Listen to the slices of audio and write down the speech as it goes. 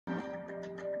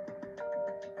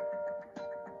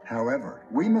However,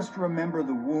 we must remember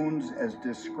the wounds as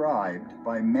described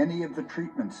by many of the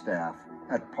treatment staff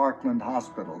at Parkland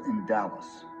Hospital in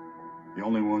Dallas. The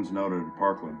only wounds noted at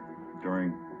Parkland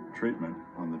during treatment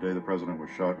on the day the president was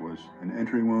shot was an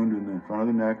entry wound in the front of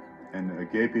the neck and a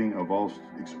gaping, avulsed,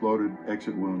 exploded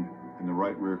exit wound in the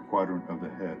right rear quadrant of the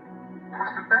head.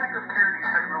 Was the back of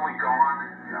Kennedy's head really gone?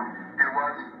 Yeah. It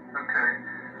was? Okay.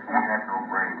 He had no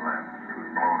brain left. He was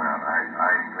blown out.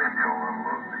 I think he'll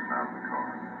unload the mouth of the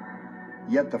car.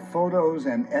 Yet the photos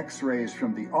and x-rays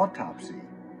from the autopsy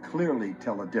clearly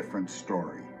tell a different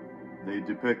story. They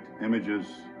depict images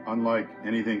unlike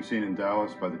anything seen in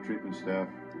Dallas by the treatment staff,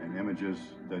 and images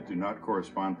that do not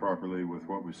correspond properly with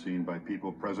what was seen by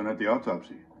people present at the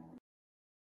autopsy.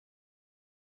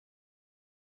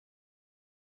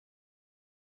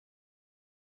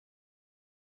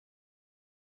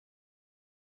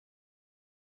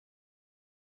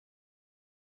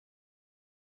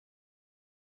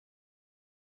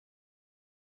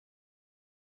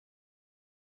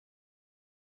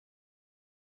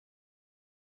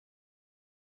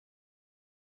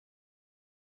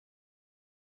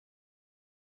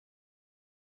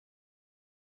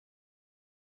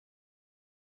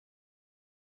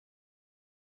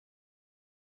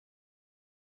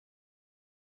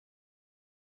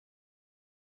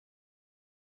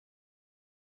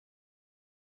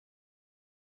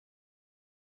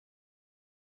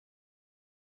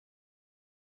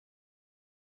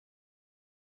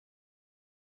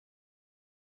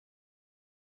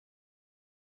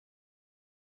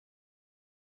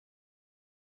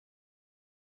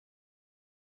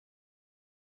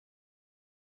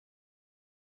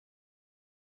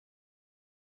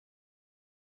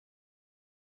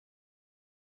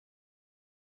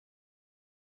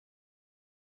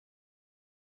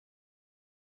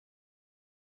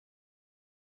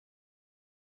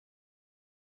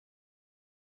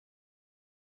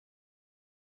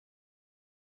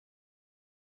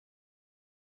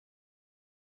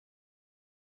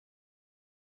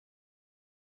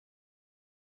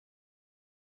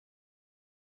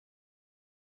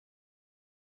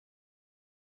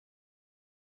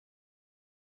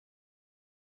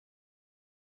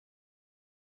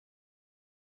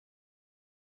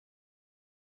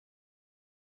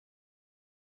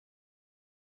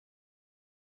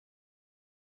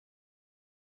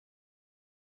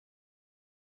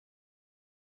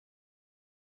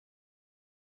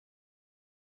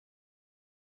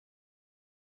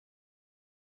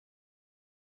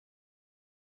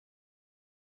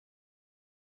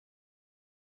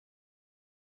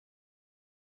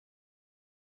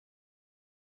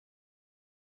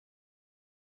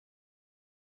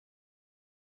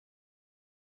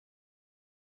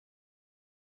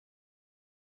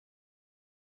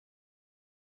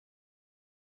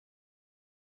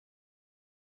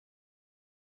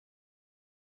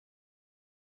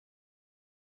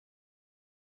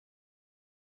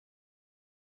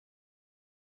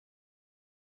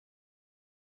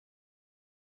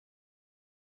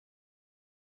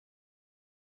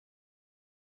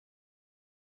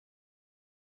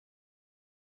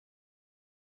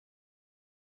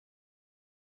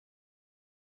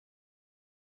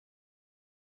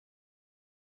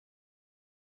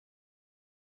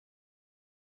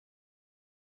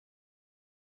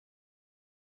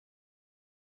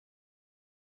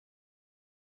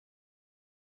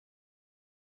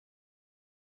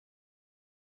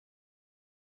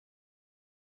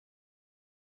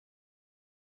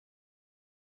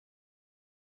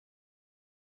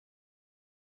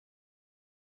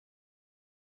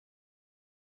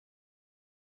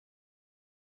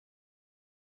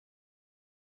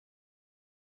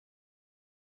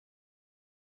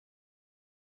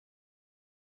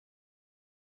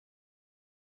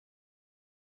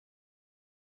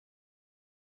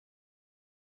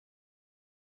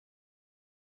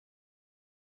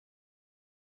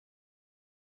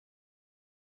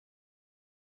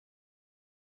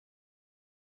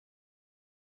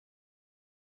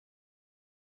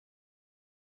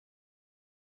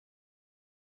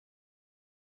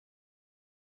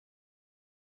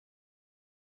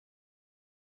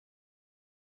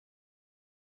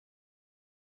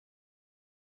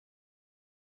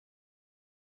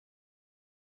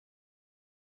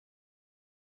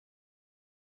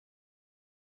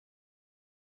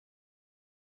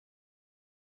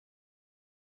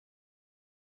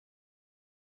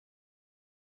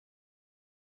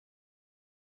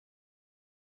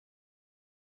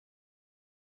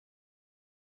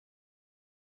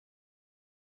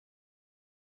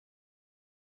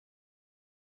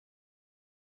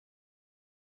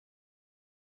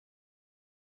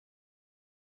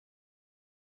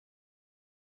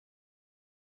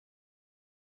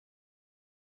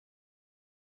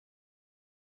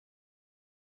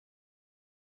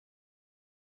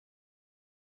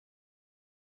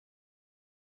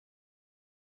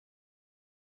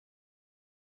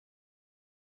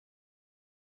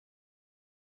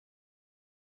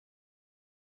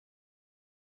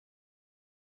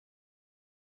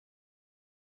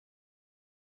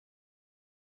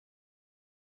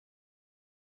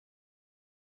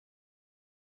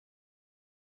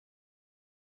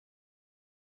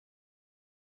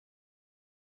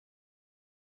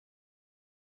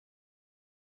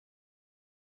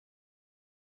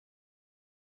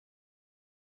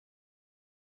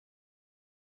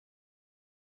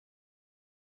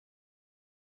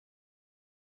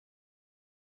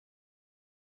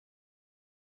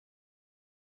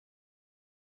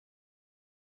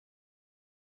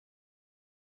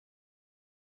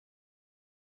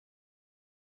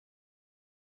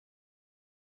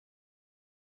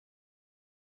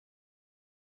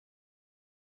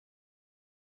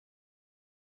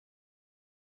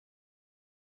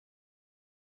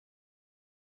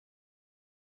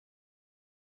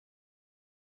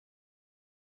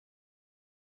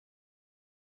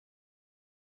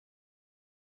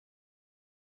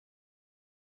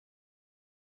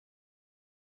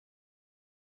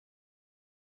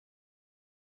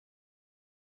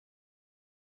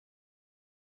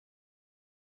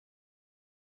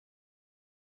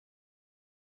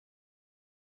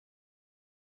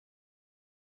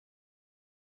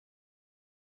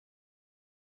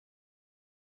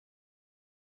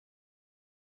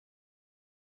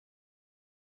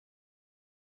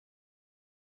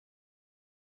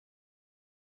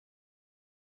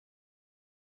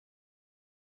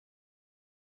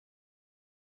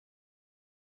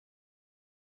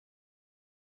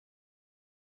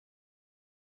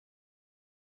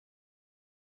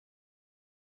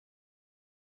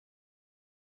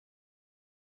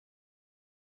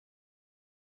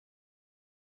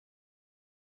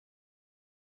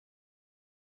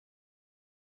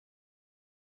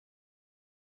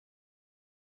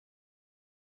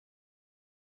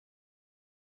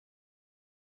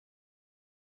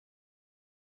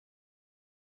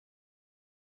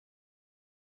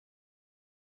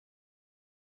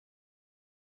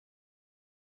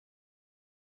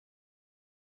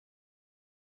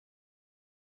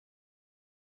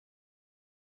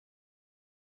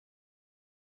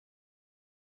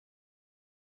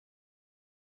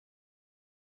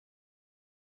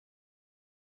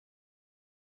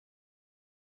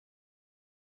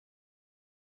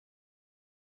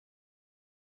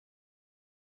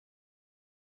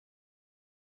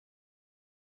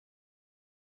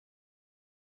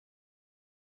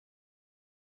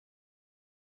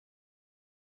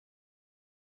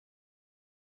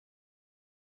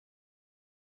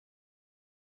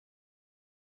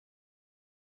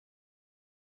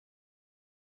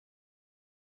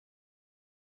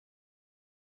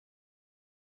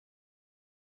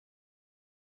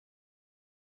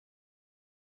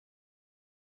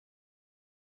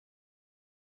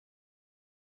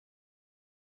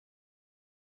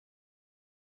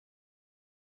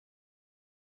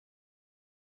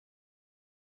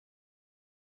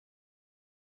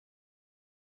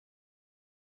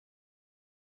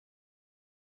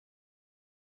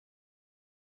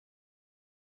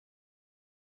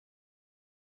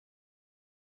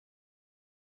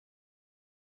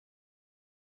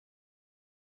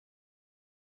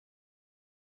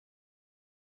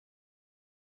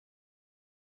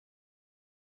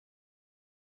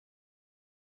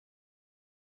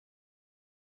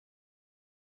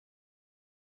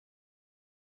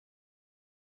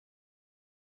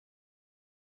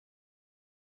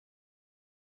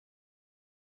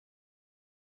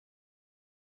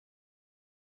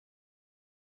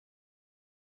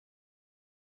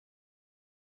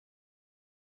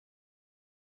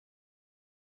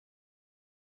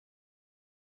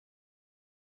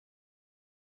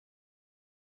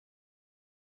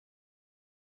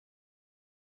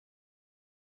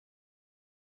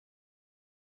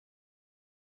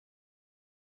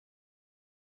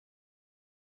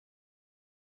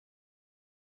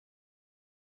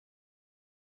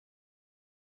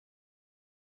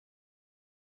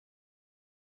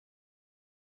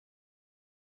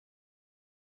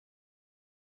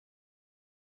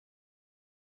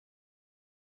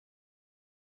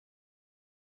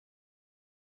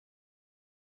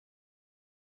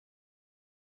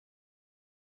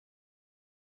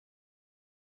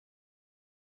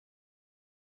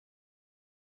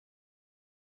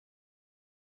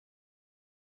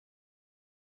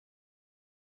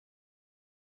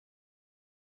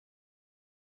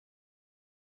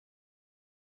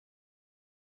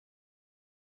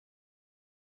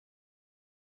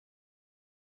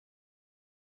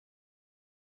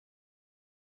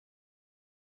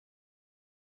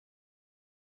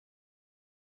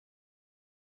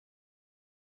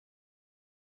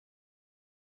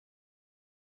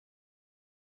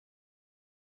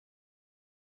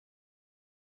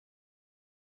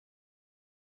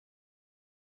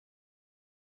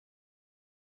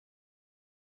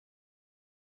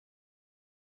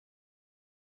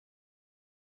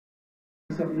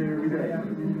 Something there every day.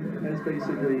 That's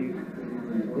basically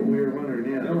what we were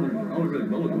wondering, yeah. The only really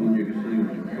bullet wound you could see was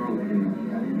the control wound.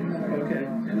 Okay.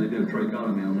 And they did a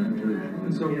tracheotomy on that too.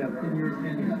 So, yeah, in your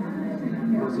opinion,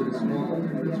 was it a small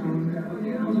entrance wound?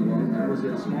 Was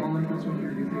it a small entrance wound,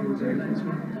 or do you think it was an entrance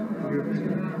wound? In your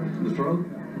opinion? The throat?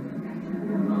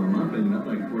 No, in my opinion, I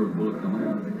think it's where the bullet come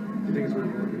out. You think it's where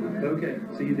the bullet come out? Okay,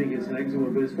 so you think it's an exit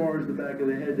wound, but as far as the back of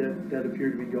the head, that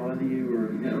appeared to be gone to you,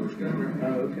 or? Yeah, it was gone.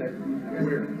 Oh, okay.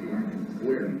 Where?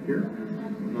 Where? Here?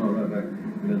 No, right back.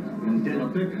 And I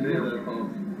picked the head up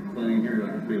off thing here, I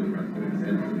can feel it right there.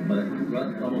 And back,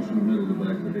 right almost in the middle of the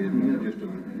back of the head, just to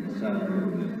the side a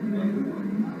little bit.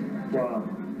 Wow.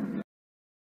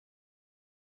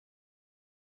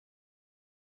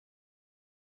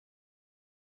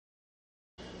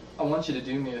 I want you to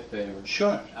do me a favor.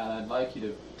 Sure. I'd like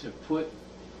you to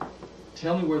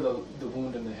tell me where the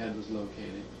wound in the head was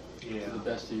located. Yeah. To the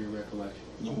best of your recollection.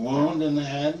 The wound in the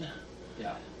head?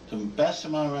 Yeah. To the best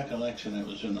of my recollection, it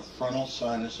was in the frontal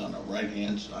sinus on the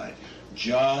right-hand side,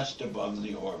 just above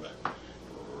the orbit,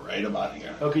 right about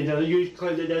here. Okay, now you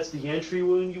claim that that's the entry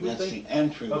wound, you would That's think? the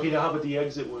entry wound. Okay, now how about the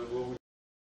exit wound?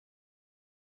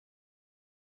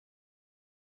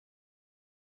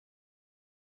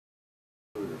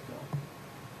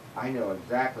 I know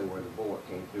exactly where the bullet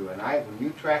came through, and when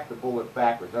you track the bullet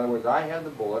backwards, in other words, I have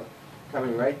the bullet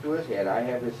coming right through his head. I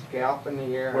have his scalp in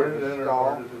the air, his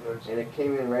skull, and it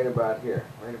came in right about here,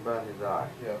 right about his eye.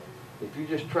 Yeah. If you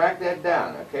just track that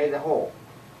down, okay, the hole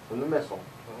from the missile,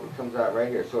 it comes out right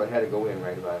here, so it had to go in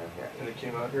right about in here. And it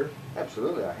came out here?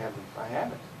 Absolutely, I have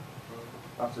it.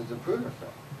 That's a Zapruder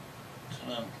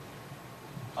film.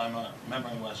 My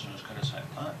memory wasn't as good as I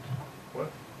thought. What?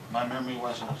 My memory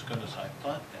wasn't as good as I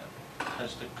thought then.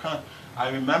 Because I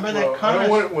remember that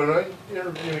comment. When I'm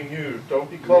interviewing you, don't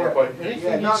be colored by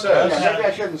anything he says. Maybe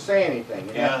I shouldn't say anything.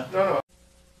 Yeah. No.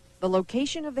 The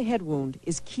location of the head wound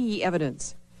is key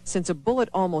evidence. Since a bullet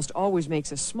almost always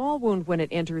makes a small wound when it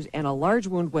enters and a large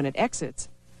wound when it exits,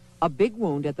 a big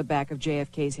wound at the back of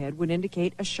JFK's head would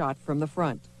indicate a shot from the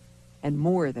front, and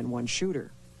more than one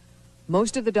shooter.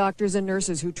 Most of the doctors and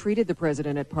nurses who treated the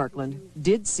president at Parkland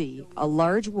did see a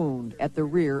large wound at the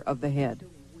rear of the head.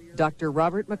 Dr.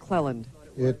 Robert McClelland.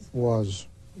 It was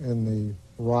in the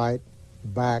right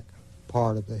back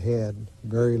part of the head,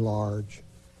 very large.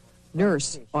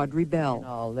 Nurse Audrey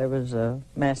Bell. There was a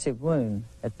massive wound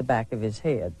at the back of his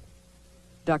head.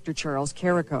 Dr. Charles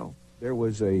Carrico. There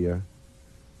was quite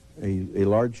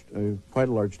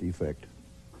a large defect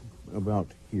about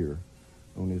here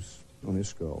on his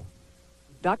skull.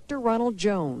 Dr. Ronald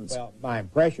Jones. Well, my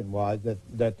impression was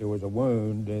that there was a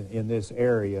wound in this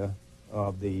area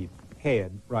of the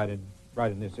head, right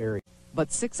in this area.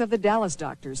 But 6 of the Dallas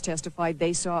doctors testified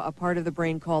they saw a part of the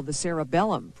brain called the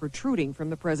cerebellum protruding from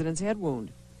the president's head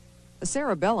wound. The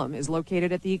cerebellum is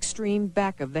located at the extreme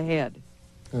back of the head.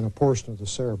 And a portion of the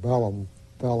cerebellum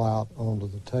fell out onto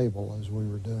the table as we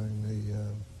were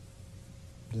doing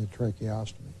the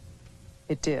tracheostomy.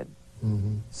 It did.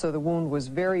 Mm-hmm. So the wound was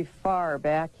very far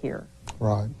back here.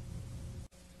 Right.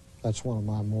 That's one of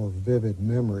my more vivid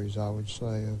memories, I would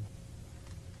say, of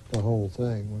the whole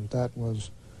thing. That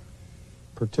was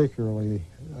particularly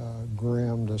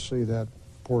grim to see that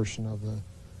portion of the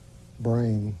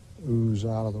brain ooze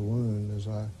out of the wound as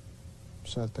I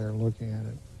sat there looking at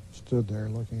it, stood there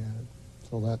looking at it.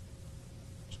 So that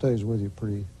stays with you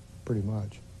pretty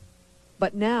much.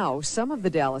 But now, some of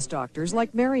the Dallas doctors,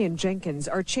 like Marion Jenkins,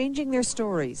 are changing their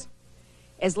stories.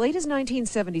 As late as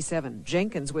 1977,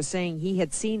 Jenkins was saying he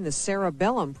had seen the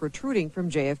cerebellum protruding from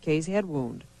JFK's head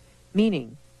wound,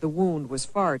 meaning the wound was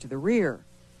far to the rear.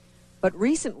 But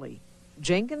recently,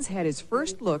 Jenkins had his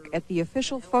first look at the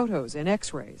official photos and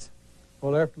x-rays.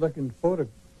 Well, after looking at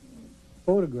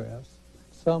photographs,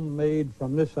 some made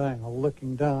from this angle,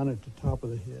 looking down at the top of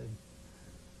the head,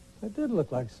 it did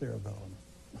look like cerebellum.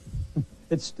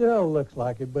 It still looks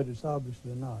like it, but it's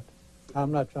obviously not.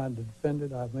 I'm not trying to defend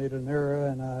it. I've made an error,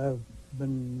 and I've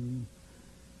been,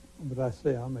 but I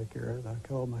say I make errors. I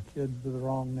call my kids with the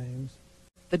wrong names.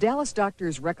 The Dallas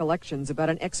doctors' recollections about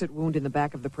an exit wound in the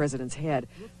back of the president's head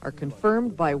are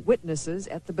confirmed by witnesses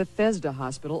at the Bethesda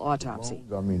hospital autopsy.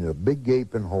 I mean, a big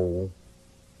gaping hole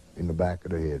in the back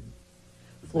of the head.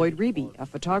 Floyd Reibe, a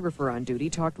photographer on duty,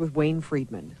 talked with Wayne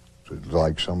Friedman. So it's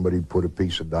like somebody put a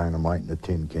piece of dynamite in a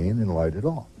tin can and light it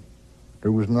off.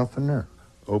 There was nothing there.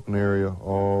 Open area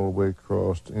all the way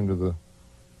across into the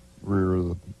rear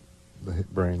of the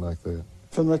brain like that.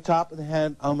 From the top of the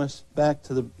head almost back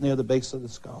to near the base of the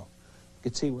skull. You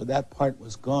could see where that part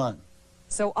was gone.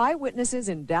 So eyewitnesses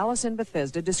in Dallas and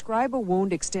Bethesda describe a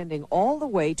wound extending all the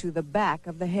way to the back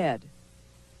of the head.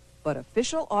 But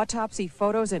official autopsy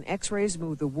photos and x-rays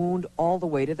move the wound all the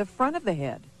way to the front of the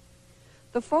head.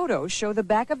 The photos show the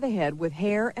back of the head with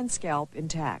hair and scalp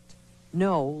intact.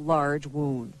 No large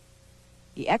wound.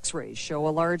 The x-rays show a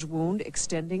large wound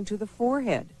extending to the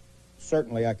forehead.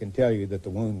 Certainly I can tell you that the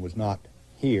wound was not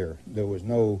here. There was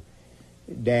no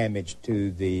damage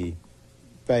to the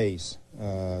face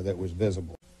that was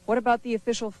visible. What about the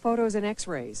official photos and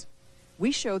x-rays?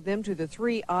 We showed them to the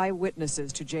 3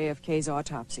 eyewitnesses to JFK's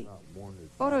autopsy.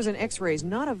 Photos and x-rays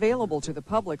not available to the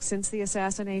public since the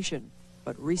assassination,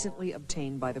 but recently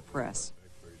obtained by the press.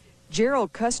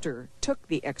 Jerrol Custer took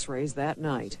the x-rays that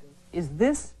night. Is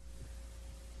this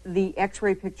the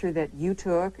x-ray picture that you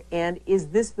took, and is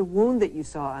this the wound that you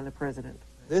saw on the president?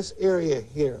 This area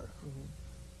here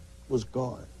was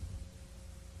gone.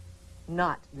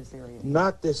 Not this area?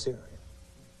 Not this area.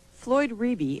 Floyd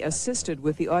Reibe assisted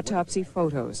with the autopsy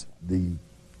photos. The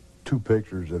 2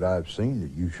 pictures that I've seen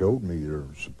that you showed me that are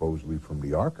supposedly from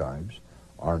the archives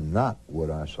are not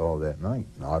what I saw that night.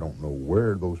 Now, I don't know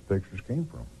where those pictures came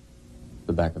from.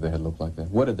 The back of the head looked like that?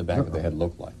 What did the back of the head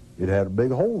look like? It had a big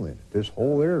hole in it. This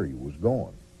whole area was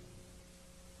gone.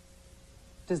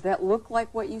 Does that look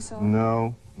like what you saw?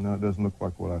 No, it doesn't look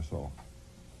like what I saw.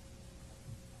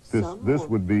 This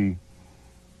would be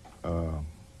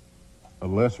a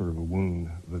lesser of a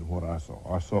wound than what I saw.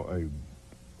 I saw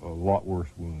a lot worse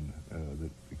wound that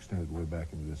extended way back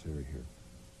into this area here.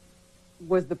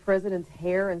 Was the president's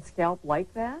hair and scalp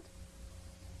like that?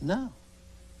 No.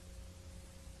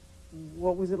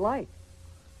 What was it like?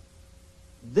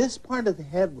 This part of the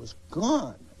head was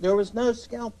gone. There was no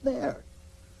scalp there.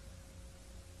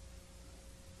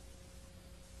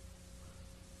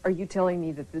 Are you telling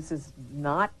me that this is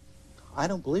not? I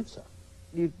don't believe so.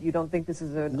 You don't think this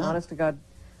is an No. honest-to-God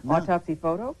autopsy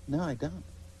photo? No, I don't.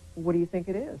 What do you think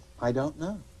it is? I don't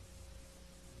know.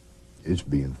 It's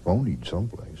being phonied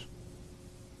someplace.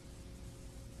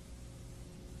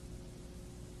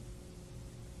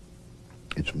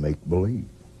 It's make-believe.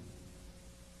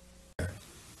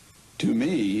 To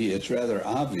me, it's rather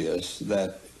obvious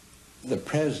that the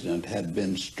president had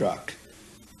been struck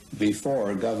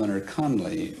before Governor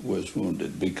Conley was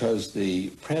wounded, because the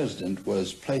president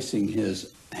was placing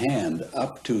his hand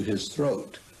up to his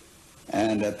throat.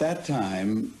 And at that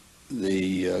time,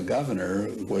 the governor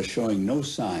was showing no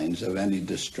signs of any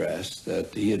distress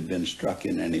that he had been struck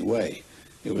in any way.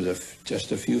 It was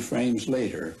just a few frames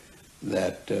later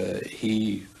that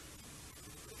he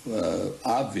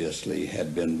obviously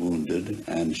had been wounded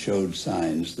and showed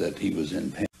signs that he was in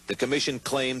pain. The commission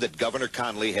claimed that Governor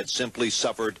Conley had simply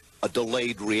suffered a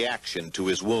delayed reaction to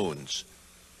his wounds.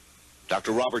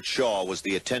 Dr. Robert Shaw was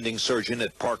the attending surgeon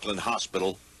at Parkland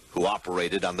Hospital who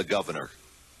operated on the governor.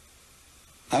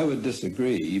 I would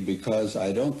disagree, because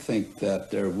I don't think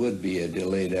that there would be a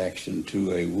delayed action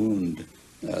to a wound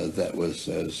that was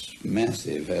as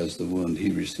massive as the wound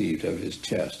he received of his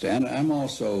chest. And I'm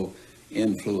also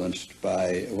influenced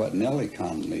by what Nellie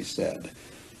Conley said.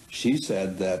 She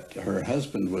said that her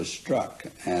husband was struck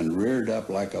and reared up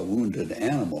like a wounded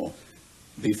animal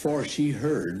before she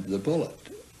heard the bullet.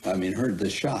 I mean, heard the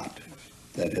shot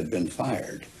that had been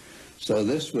fired. So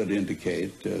this would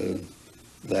indicate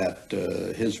that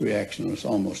his reaction was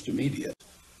almost immediate.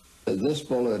 This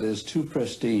bullet is too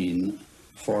pristine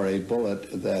for a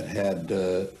bullet that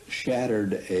had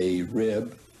shattered a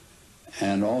rib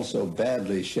and also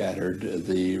badly shattered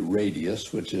the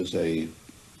radius, which is a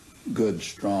good,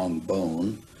 strong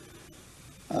bone.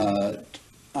 I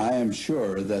am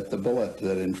sure that the bullet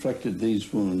that inflicted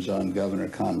these wounds on Governor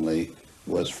Conley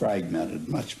was fragmented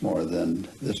much more than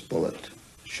this bullet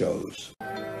shows.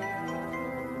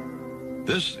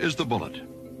 This is the bullet.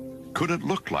 Could it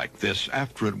look like this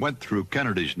after it went through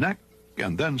Kennedy's neck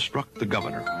and then struck the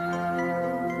governor?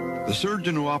 The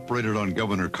surgeon who operated on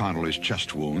Governor Connolly's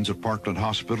chest wounds at Parkland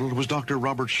Hospital was Dr.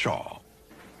 Robert Shaw.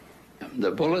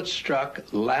 The bullet struck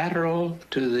lateral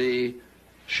to the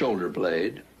shoulder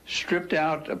blade, stripped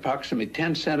out approximately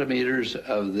 10 centimeters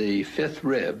of the fifth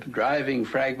rib, driving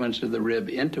fragments of the rib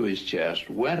into his chest,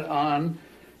 went on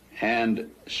and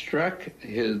struck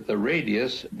the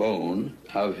radius bone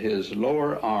of his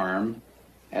lower arm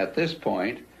at this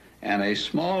point, and a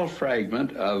small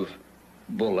fragment of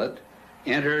bullet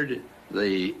entered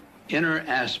the inner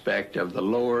aspect of the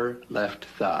lower left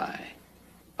thigh.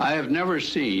 I have never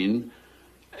seen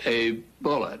a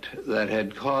bullet that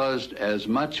had caused as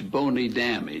much bony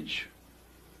damage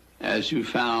as you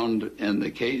found in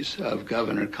the case of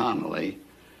Governor Connolly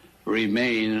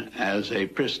remain as a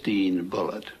pristine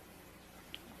bullet.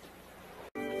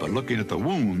 But looking at the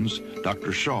wounds,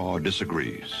 Dr. Shaw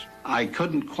disagrees. I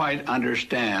couldn't quite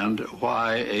understand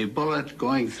why a bullet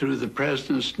going through the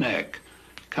president's neck,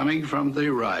 coming from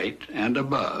the right and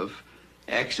above,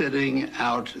 exiting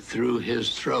out through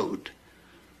his throat,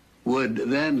 would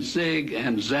then zig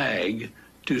and zag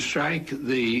to strike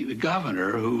the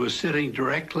governor who was sitting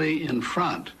directly in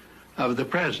front of the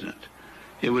president.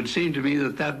 It would seem to me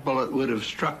that that bullet would have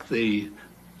struck the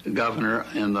governor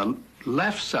in the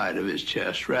left side of his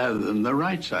chest rather than the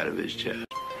right side of his chest.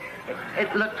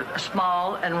 It looked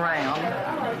small and round,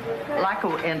 like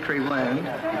an entry wound,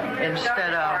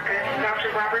 instead of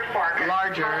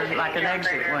larger, like an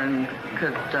exit wound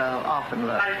could often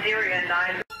look.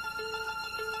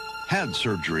 Had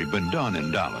surgery been done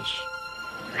in Dallas?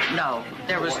 No,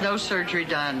 there was no surgery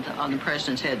done on the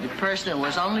president's head. The president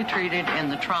was only treated in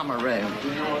the trauma room,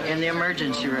 in the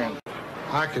emergency room.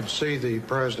 I could see the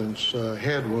president's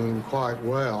head wound quite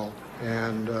well,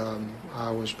 and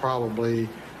I was probably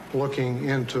looking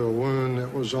into a wound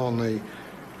that was on the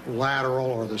lateral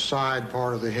or the side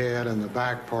part of the head and the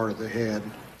back part of the head.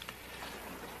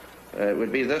 It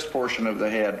would be this portion of the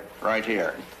head right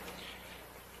here.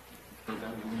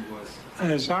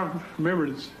 As I remember,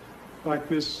 it's like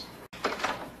this.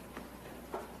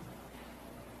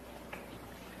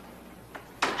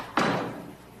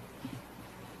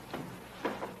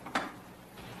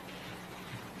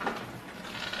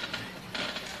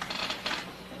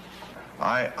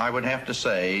 I would have to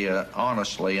say,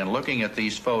 honestly, in looking at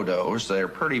these photos, they're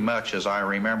pretty much as I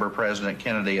remember President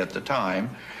Kennedy at the time,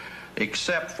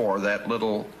 except for that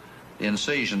little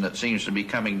incision that seems to be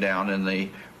coming down in the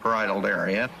parietal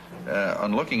area.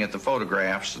 On looking at the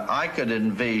photographs, I could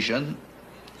envision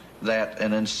that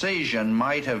an incision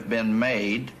might have been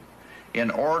made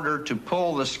in order to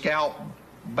pull the scalp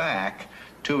back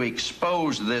to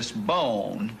expose this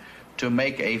bone to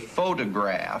make a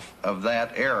photograph of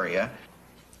that area.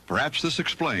 Perhaps this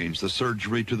explains the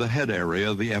surgery to the head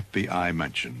area the FBI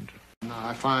mentioned.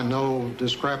 I find no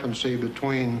discrepancy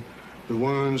between the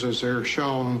wounds as they're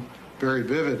shown very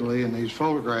vividly in these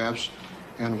photographs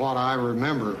and what I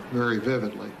remember very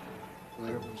vividly.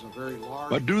 There was a very large...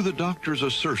 But do the doctor's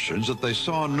assertions that they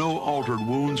saw no altered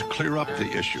wounds clear up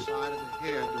the issue? Side of the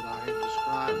head that I had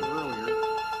described earlier.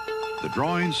 The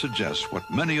drawing suggests what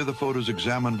many of the photos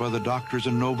examined by the doctors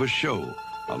in Nova show,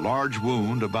 a large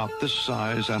wound about this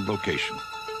size and location.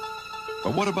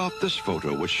 But what about this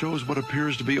photo, which shows what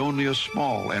appears to be only a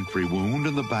small entry wound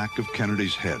in the back of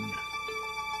Kennedy's head?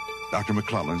 Dr.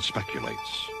 McClelland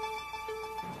speculates.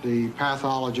 The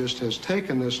pathologist has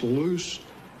taken this loose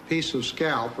piece of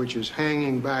scalp, which is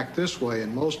hanging back this way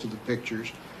in most of the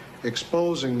pictures,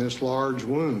 exposing this large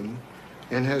wound,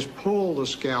 and has pulled the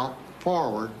scalp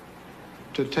forward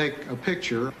to take a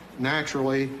picture.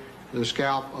 Naturally, the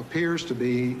scalp appears to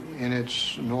be in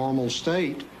its normal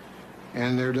state,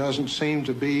 and there doesn't seem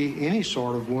to be any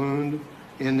sort of wound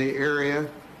in the area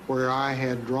where I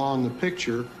had drawn the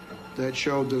picture that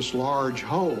showed this large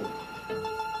hole.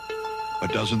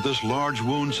 But doesn't this large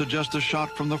wound suggest a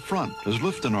shot from the front, as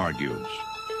Lifton argues?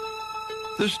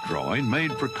 This drawing,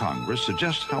 made for Congress,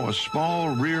 suggests how a small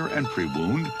rear entry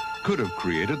wound could have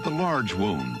created the large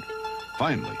wound.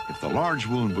 Finally, if the large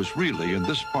wound was really in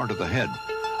this part of the head,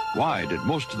 why did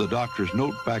most of the doctors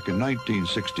note back in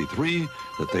 1963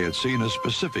 that they had seen a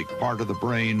specific part of the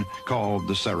brain called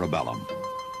the cerebellum?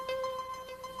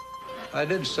 I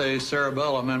did say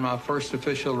cerebellum in my first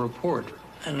official report,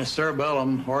 and the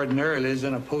cerebellum ordinarily is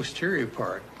in a posterior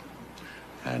part.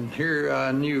 And here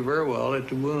I knew very well that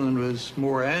the wound was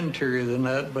more anterior than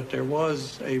that, but there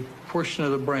was a portion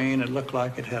of the brain that looked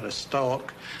like it had a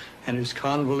stalk, and it was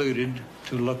convoluted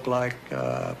to look like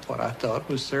what I thought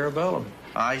was cerebellum.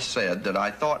 I said that I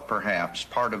thought perhaps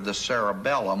part of the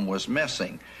cerebellum was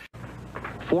missing.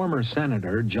 Former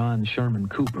Senator John Sherman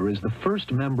Cooper is the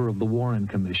first member of the Warren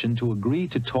Commission to agree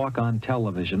to talk on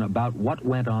television about what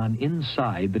went on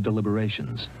inside the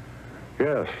deliberations.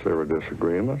 Yes, there were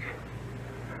disagreements.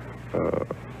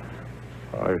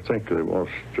 I think the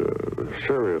most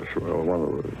serious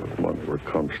one that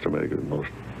comes to me the most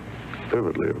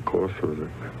vividly, of course, was the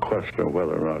question of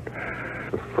whether or not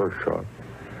the first shot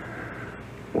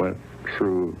went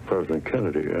through President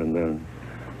Kennedy and then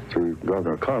through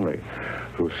Governor Connally,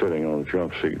 who was sitting on the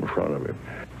jump seat in front of him.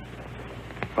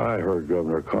 I heard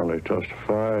Governor Connally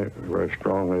testify very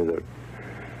strongly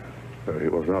that he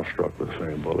was not struck with the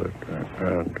same bullet,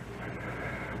 and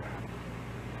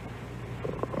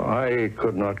I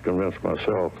could not convince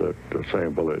myself that the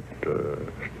same bullet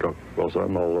struck both of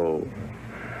them, although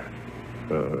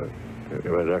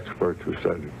you had experts who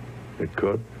said it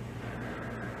could.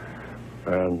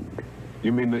 And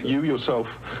you mean that you yourself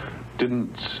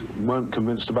weren't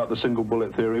convinced about the single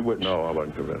bullet theory, which... No, I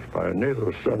wasn't convinced by it. Neither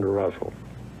was Senator Russell.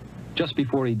 Just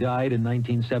before he died in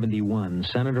 1971,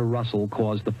 Senator Russell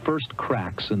caused the first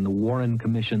cracks in the Warren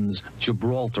Commission's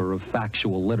Gibraltar of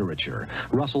factual literature.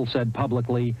 Russell said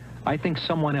publicly, "I think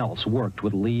someone else worked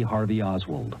with Lee Harvey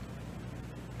Oswald."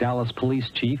 Dallas Police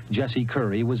Chief Jesse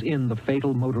Curry was in the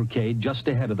fatal motorcade just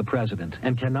ahead of the president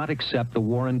and cannot accept the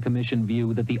Warren Commission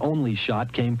view that the only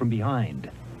shot came from behind.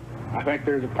 I think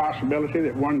there's a possibility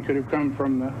that one could have come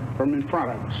from in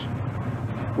front of us.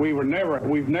 We've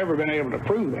never been able to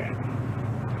prove that.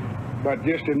 But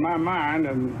just in my mind,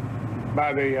 and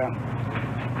by the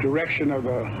direction of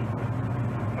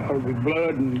the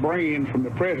blood and brain from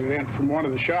the president from one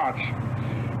of the shots,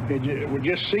 it would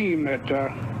just seem that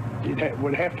it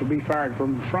would have to be fired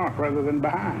from the front rather than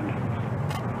behind.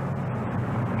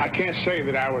 I can't say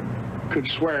that could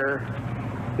swear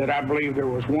that I believe there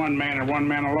was one man and one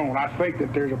man alone. I think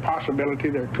that there's a possibility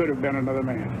there could have been another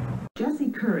man. Jesse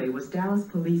Curry was Dallas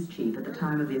Police Chief at the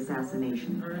time of the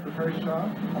assassination. The first shot,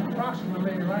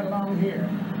 approximately right along here.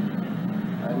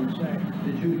 I would say.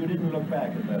 You didn't look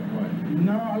back at that point?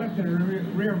 No, I looked in the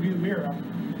rear view mirror.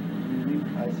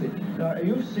 I see. Now,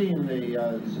 you've seen the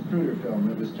Zapruder film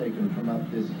that was taken from up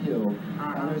this hill,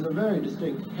 and there's a very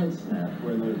distinct head snap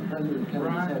where the President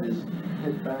Kennedy's head is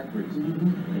hit backwards.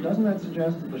 Doesn't that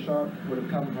suggest that the shot would have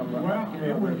come from the Well,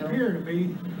 it would appear to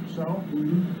be so.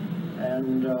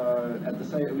 And at the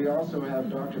same, we also have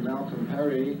Dr. Malcolm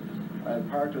Perry at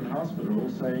Parkland Hospital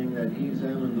saying that he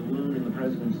examined the wound in the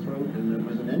president's throat and it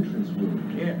was an entrance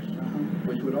wound. Yes.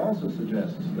 Which would also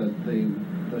suggest that the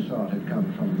shot had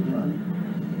come from the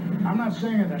front. I'm not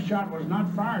saying that the shot was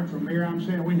not fired from here. I'm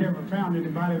saying we never found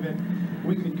anybody that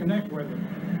we could connect with it.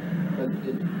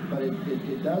 But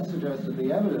it does suggest that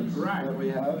the evidence that we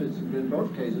have is, in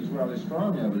both cases, rather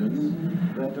strong evidence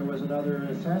that there was another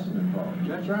assassin involved.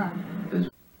 That's right.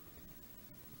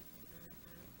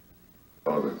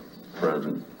 The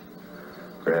president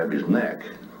grabbed his neck,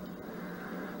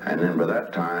 and then by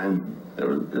that time there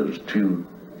was two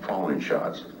falling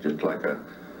shots, just like a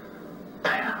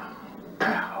pow,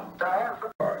 pow.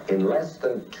 In less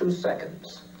than 2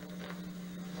 seconds,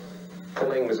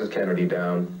 pulling Mrs. Kennedy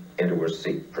down into her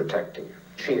seat, protecting her.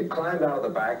 She had climbed out of the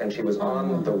back and she was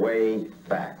on the way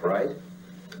back, right?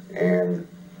 And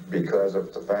because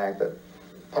of the fact that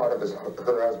part of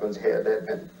her husband's head had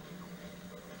been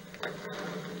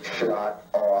shot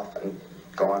off and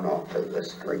gone off to the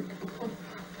street.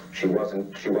 She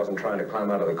wasn't trying to climb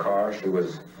out of the car. She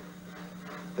was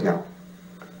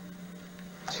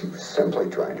simply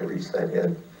trying to reach that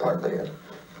head, part of the head,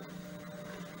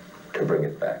 to bring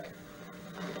it back.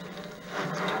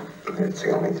 It's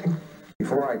the only thing.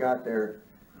 Before I got there,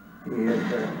 he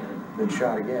had been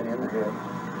shot again in the head.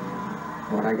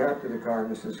 When I got to the car,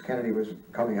 Mrs. Kennedy was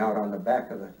coming out on the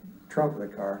back of the trunk of the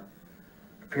car.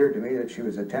 It appeared to me that she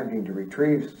was attempting to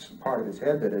retrieve part of his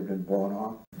head that had been blown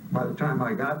off. By the time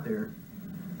I got there,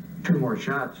 2 more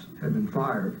shots had been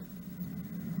fired,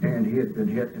 and he had been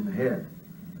hit in the head.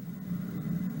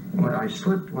 When I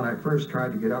slipped, when I first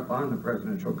tried to get up on the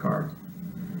presidential car,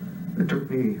 it took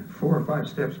me 4 or 5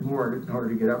 steps more in order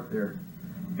to get up there.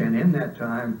 And in that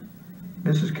time,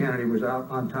 Mrs. Kennedy was out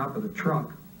on top of the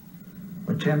trunk,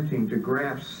 attempting to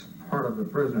grasp part of the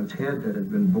president's head that had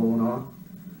been blown off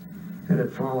and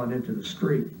had fallen into the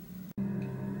street.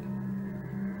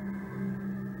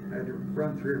 I had to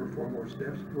run 3 or 4 more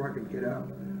steps before I could get out.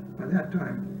 By that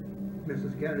time,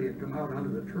 Mrs. Kennedy had come out onto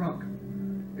the trunk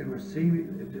and was seeming,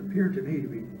 it appeared to me, to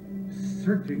be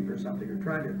searching for something or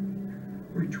trying to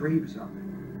retrieve something.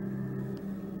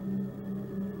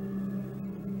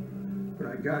 But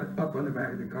I got up on the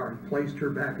back of the car and placed her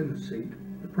back in the seat.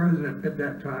 The president at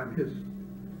that time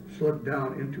slipped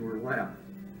down into her lap,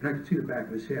 and I could see the back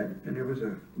of his head, and there was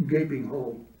a gaping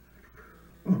hole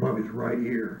above his right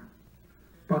ear,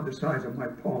 about the size of my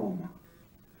palm.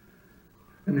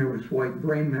 And there was white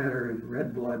brain matter and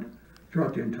red blood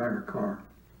throughout the entire car.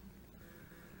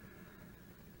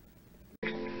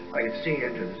 I could see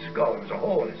into the skull. There was a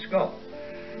hole in the skull.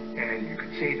 And you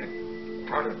could see that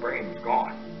part of the brain was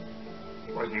gone.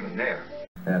 It wasn't even there.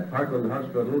 At Parkland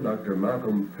Hospital, Dr.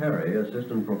 Malcolm Perry,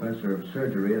 assistant professor of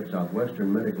surgery at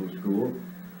Southwestern Medical School,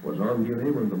 was on duty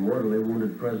when the mortally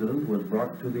wounded president was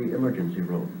brought to the emergency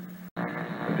room.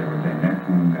 But there was a neck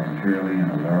wound anteriorly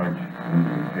and a large wound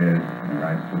to his head in the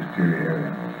right posterior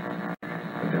area.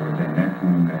 But there was a neck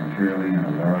wound anteriorly and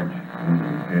a large wound to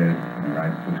his head in the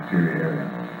right posterior area.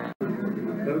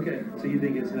 Okay, so you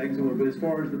think it's an exit wound, but as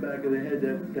far as the back of the head,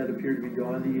 that appeared to be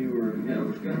gone to you, or?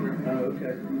 Oh,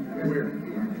 okay.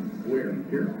 Where?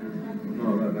 Here?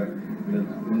 No, right back. I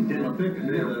think the head of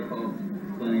that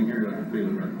thing here, I can feel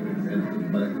it right there. At the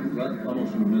back, right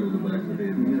almost in the middle of the back of the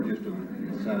head, just to the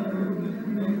side a little bit.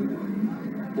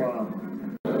 Wow.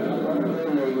 The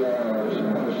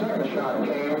second shot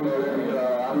came, and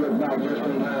I looked back just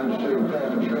in time to see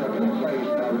President struck in the face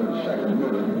by the second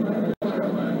bullet.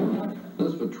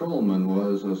 This patrolman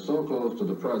was so close to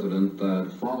the president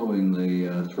that following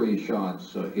the 3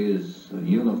 shots, his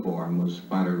uniform was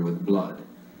spattered with blood.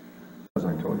 As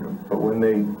I told you. But when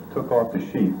they took off the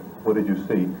sheet, what did you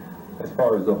see? As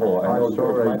far as the hole, I know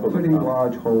saw a pretty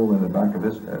large hole in the back of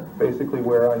his head. Basically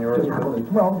where on yours?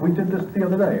 Well, we did this the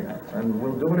other day, and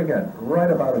we'll do it again, right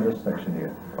about in this section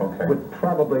here. Okay. With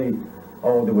probably,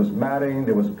 there was matting,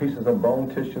 there was pieces of bone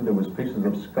tissue, there was pieces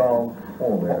of skull,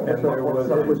 all there. And there was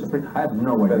I have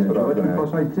no idea, George,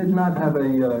 because I did not have a,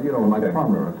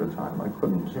 micrometer at the time. I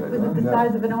couldn't say that. Was it the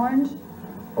size of an orange?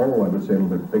 Oh, I would say a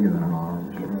little bit bigger than an orange.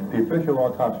 The official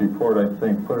autopsy report, I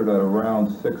think, put it at around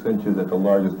 6 inches at the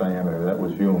largest diameter. That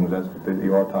was Hume's. That's the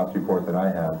autopsy report that I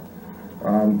have.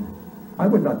 I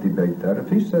would not debate that. If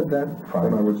he said that,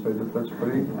 fine. I would say that that's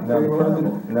pretty.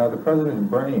 Now the president's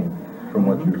brain, from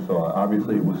what you saw,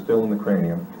 obviously it was still in the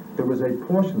cranium. There was a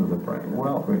portion of the brain.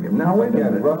 Well, now wait a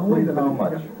minute. Roughly how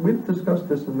much? We've discussed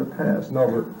this in the past. No,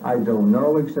 but I don't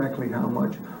know exactly how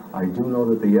much. I do know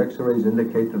that the X-rays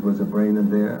indicate there was a brain in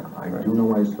there. I do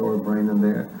know I saw a brain in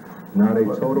there. Not a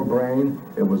total brain.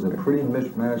 It was a pretty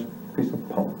mishmashed piece of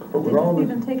pulp. But did you see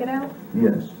them take it out?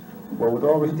 Yes. Well, with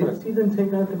all respect. Did you see them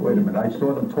take out the brain? Wait a minute. I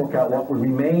saw them talk out what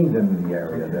remained in the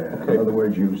area there. Okay. In other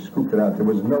words, you scooped it out. There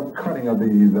was no cutting of the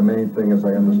main thing, as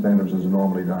I understand it, as is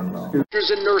normally done now.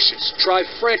 Doctors and nurses try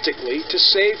frantically to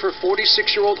save her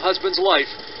 46-year-old husband's life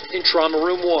in Trauma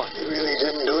Room 1. He really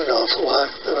didn't do an awful lot.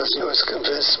 I was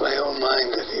convinced in my own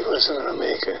mind that he wasn't going to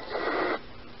make it.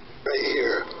 Right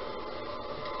here.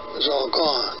 It was all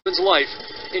gone. Husband's life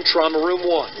in Trauma Room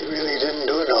 1. He really didn't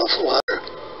do an awful lot.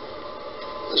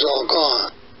 It was all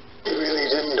gone. He really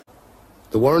didn't.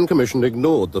 The Warren Commission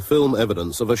ignored the film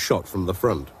evidence of a shot from the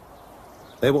front.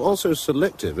 They were also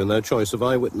selective in their choice of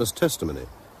eyewitness testimony.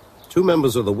 2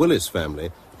 members of the Willis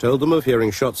family told them of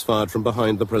hearing shots fired from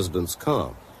behind the president's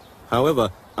car.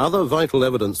 However, other vital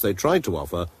evidence they tried to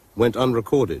offer went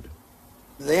unrecorded.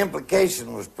 The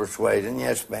implication was persuading,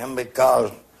 yes, ma'am,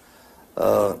 because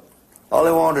all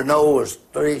they wanted to know was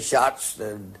 3 shots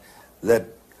that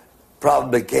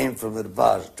probably came from the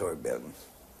depository building,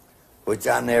 which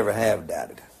I never have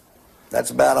doubted. That's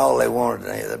about all they wanted.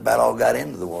 That about all got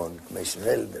into the Warren Commission,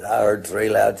 really, that I heard 3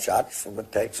 loud shots from a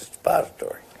Texas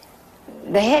depository.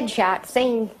 The headshot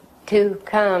seemed to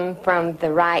come from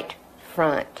the right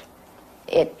front.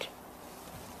 It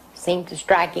seemed to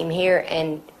strike him here,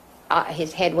 and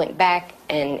his head went back,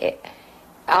 and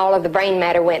all of the brain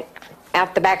matter went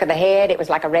out the back of the head. It was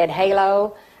like a red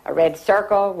halo, a red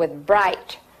circle with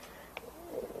bright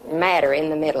matter in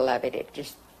the middle of it. It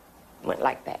just went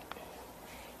like that.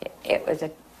 It was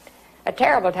a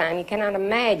terrible time. You cannot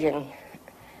imagine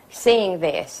seeing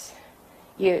this.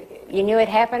 You knew it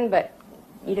happened, but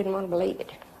you didn't want to believe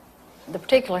it. The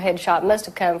particular headshot must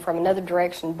have come from another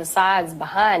direction besides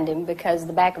behind him, because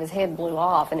the back of his head blew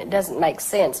off, and it doesn't make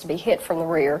sense to be hit from the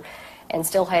rear and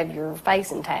still have your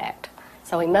face intact.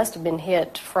 So he must have been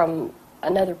hit from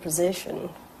another position,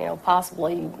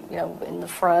 possibly, in the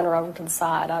front or over to the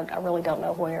side. I really don't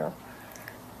know where.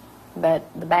 But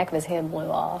the back of his head blew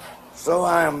off. So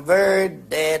I am very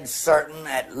dead certain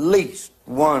at least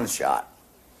 1 shot,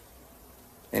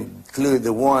 including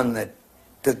the one that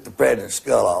took the president's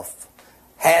skull off,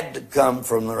 had to come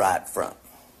from the right front.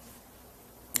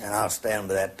 And I'll stand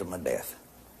by that to my death,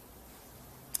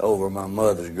 over my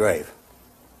mother's grave.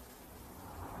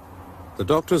 The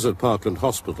doctors at Parkland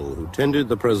Hospital, who tended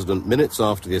the president minutes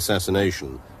after the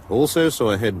assassination, also saw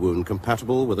a head wound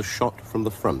compatible with a shot from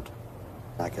the front.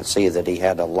 I can see that he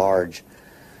had a large,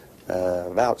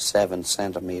 about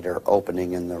 7-centimeter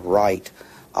opening in the right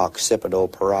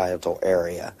occipital-parietal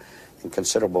area. A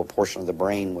considerable portion of the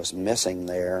brain was missing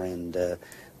there, and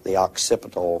the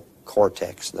occipital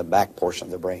cortex, the back portion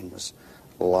of the brain, was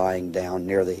lying down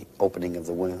near the opening of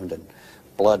the wound, and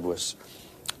blood was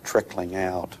trickling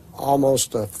out.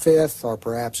 Almost 1/5 or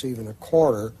perhaps even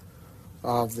 1/4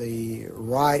 of the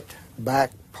right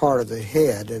back part of the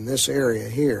head in this area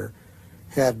here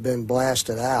had been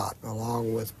blasted out,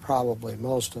 along with probably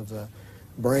most of the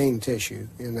brain tissue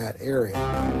in that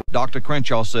area. Dr.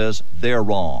 Crenshaw says they're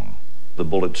wrong. The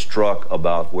bullet struck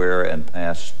about where and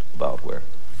passed about where?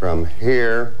 From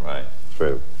here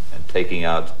through. And taking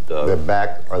out the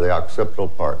back or the occipital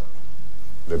part,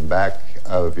 the back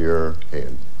of your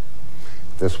head.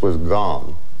 This was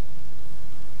gone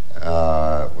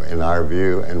in our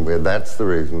view, and that's the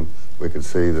reason we could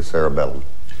see the cerebellum.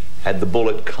 Had the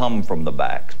bullet come from the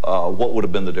back, what would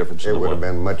have been the difference? It would have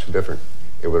been much different.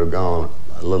 It would have gone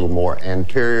a little more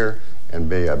anterior and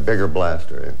be a bigger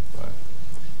blast area. Right.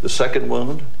 The second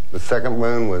wound? The second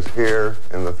wound was here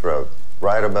in the throat,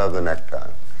 right above the necktie.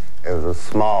 It was a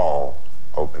small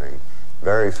opening,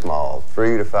 very small,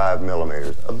 3 to 5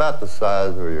 millimeters, about the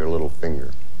size of your little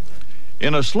finger.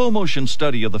 In a slow-motion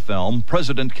study of the film,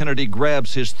 President Kennedy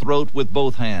grabs his throat with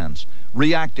both hands,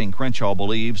 reacting, Crenshaw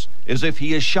believes, as if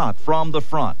he is shot from the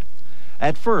front.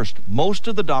 At first, most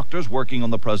of the doctors working on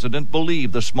the president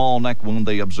believed the small neck wound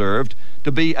they observed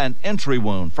to be an entry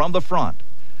wound from the front.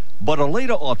 But a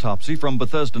later autopsy from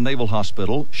Bethesda Naval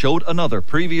Hospital showed another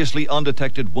previously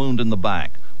undetected wound in the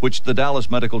back, which the Dallas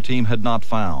medical team had not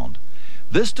found.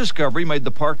 This discovery made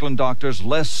the Parkland doctors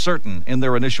less certain in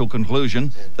their initial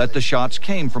conclusion that the shots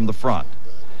came from the front.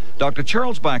 Dr.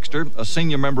 Charles Baxter, a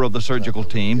senior member of the surgical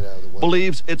team,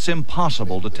 believes it's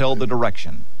impossible to tell the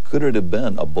direction. Could it have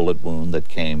been a bullet wound that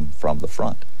came from the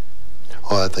front?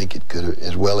 Oh, I think it could have,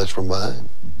 as well as from behind.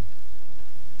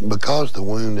 Because the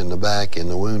wound in the back and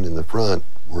the wound in the front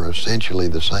were essentially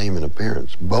the same in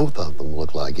appearance, both of them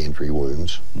look like entry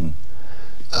wounds.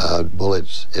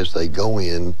 Bullets, as they go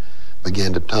in,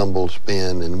 begin to tumble,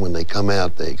 spin, and when they come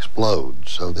out, they explode,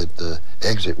 so that the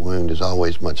exit wound is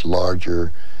always much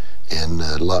larger and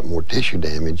a lot more tissue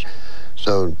damage.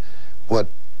 So what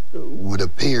would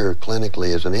appear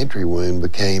clinically as an entry wound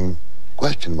became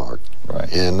question mark.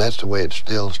 Right. And that's the way it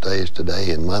still stays today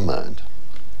in my mind.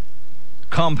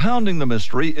 Compounding the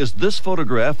mystery is this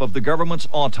photograph of the government's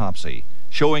autopsy,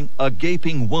 showing a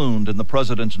gaping wound in the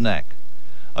president's neck.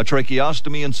 A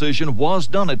tracheostomy incision was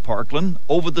done at Parkland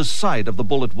over the site of the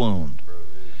bullet wound.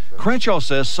 Crenshaw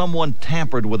says someone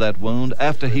tampered with that wound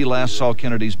after he last saw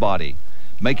Kennedy's body,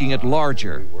 making it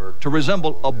larger to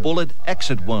resemble a bullet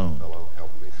exit wound.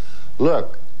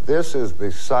 Look, this is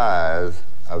the size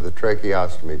of the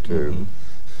tracheostomy tube.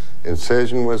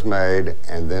 Incision was made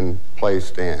and then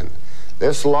placed in.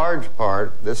 This large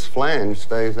part, this flange,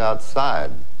 stays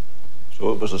outside.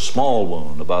 So it was a small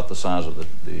wound, about the size of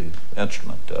the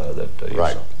instrument that you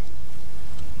right. saw.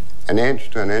 1 inch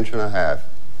to 1.5 inches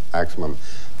maximum.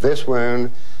 This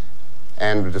wound,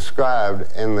 and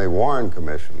described in the Warren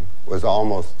Commission, was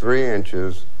almost 3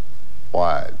 inches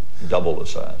wide. Double the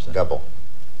size. Double.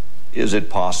 Is it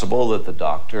possible that the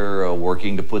doctor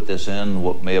working to put this in,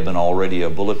 what may have been already a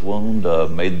bullet wound,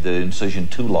 made the incision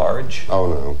too large? Oh,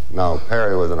 no. No,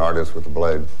 Perry was an artist with the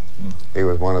blade. He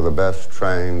was one of the best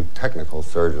trained technical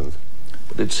surgeons.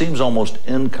 But it seems almost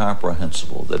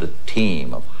incomprehensible that a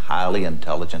team of highly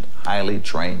intelligent, highly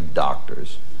trained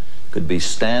doctors could be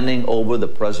standing over the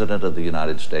President of the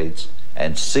United States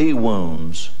and see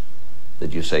wounds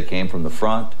that you say came from the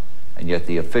front, and yet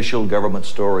the official government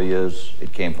story is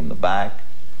it came from the back,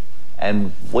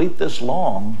 and wait this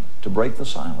long to break the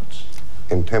silence.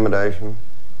 Intimidation,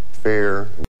 fear.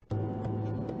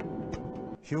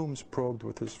 Humes probed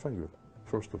with his finger,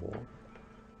 first of all,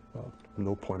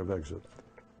 no point of exit.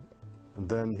 And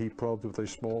then he probed with a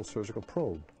small surgical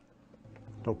probe,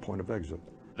 no point of exit.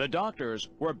 The doctors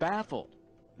were baffled.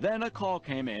 Then a call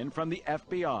came in from the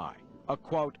FBI. A,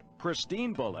 quote,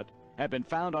 pristine bullet had been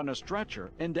found on a stretcher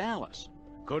in Dallas.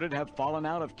 Could it have fallen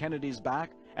out of Kennedy's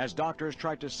back as doctors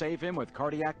tried to save him with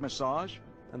cardiac massage?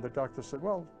 And the doctor said,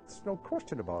 well, there's no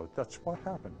question about it. That's what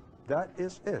happened. That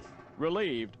is it.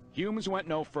 Relieved, Humes went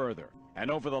no further.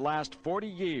 And over the last 40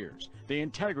 years, the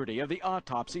integrity of the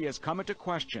autopsy has come into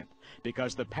question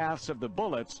because the paths of the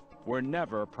bullets were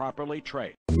never properly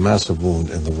traced. A massive wound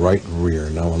in the right rear.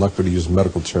 Now, I'm not going to use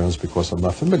medical terms because I'm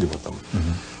not familiar with them.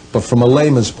 But from a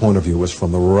layman's point of view, it's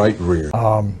from the right rear.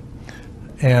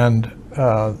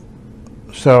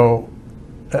 So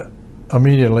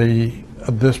immediately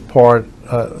this part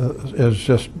is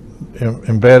just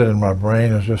embedded in my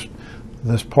brain. Is just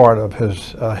this part of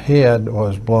his head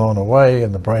was blown away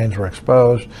and the brains were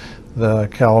exposed. The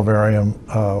calvarium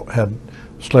had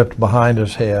slipped behind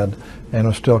his head and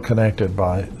was still connected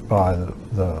by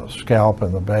the scalp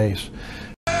and the base.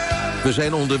 We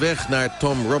zijn onderweg naar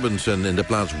Tom Robinson in de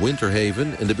plaats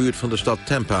Winterhaven in de buurt van de stad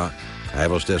Tampa. Hij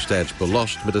was destijds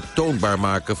belast met het toonbaar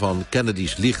maken van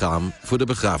Kennedy's lichaam voor de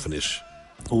begrafenis.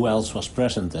 Who else was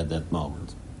present at that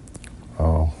moment?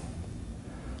 Oh,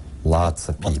 lots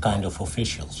of people. What kind of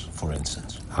officials, for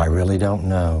instance? I really don't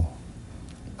know.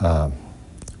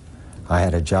 I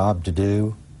had a job to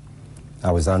do.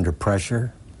 I was under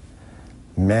pressure.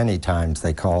 Many times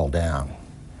they called down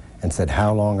and said,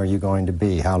 how long are you going to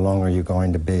be? How long are you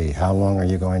going to be? How long are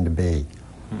you going to be?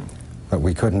 But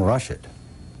we couldn't rush it.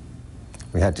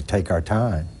 We had to take our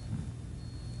time.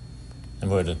 And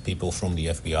were the people from the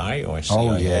FBI or CIA?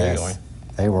 Oh, yes.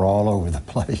 They were all over the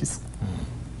place.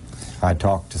 I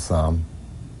talked to some,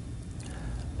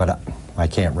 but I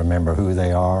can't remember who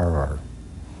they are or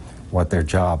what their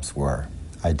jobs were.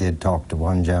 I did talk to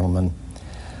one gentleman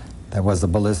that was a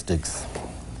ballistics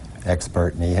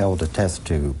expert, and he held a test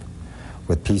tube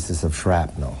with pieces of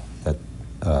shrapnel that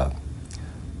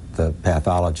the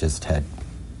pathologist had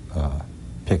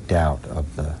picked out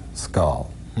of the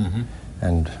skull. Mm-hmm.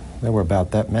 And there were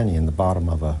about that many in the bottom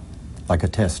of like a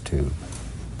test tube.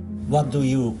 What do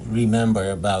you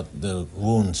remember about the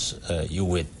wounds you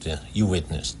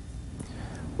witnessed?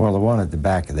 Well, the one at the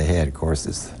back of the head, of course,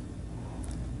 is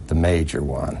the major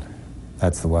one.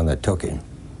 That's the one that took him,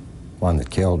 one that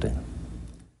killed him.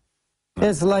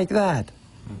 It's like that,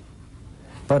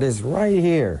 but it's right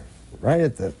here, right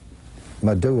at the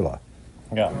medulla.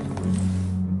 Yeah.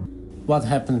 What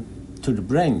happened to the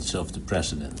brains of the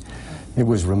president? It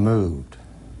was removed.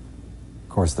 Of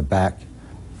course, the back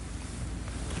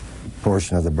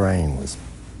portion of the brain was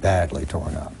badly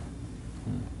torn up.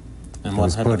 And it what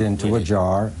was put into a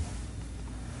jar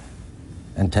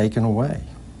and taken away.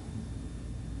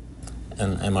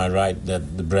 And am I right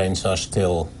that the brains are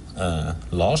still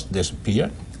lost,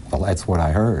 disappeared? Well, that's what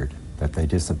I heard, that they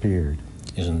disappeared.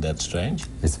 Isn't that strange?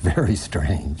 It's very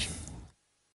strange.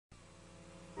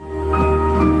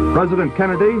 President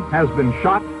Kennedy has been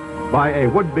shot by a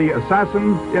would-be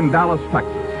assassin in Dallas,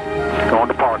 Texas. Going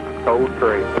to Parkland, code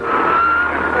 3.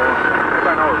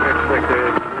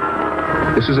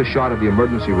 This is a shot of the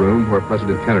emergency room where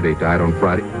President Kennedy died on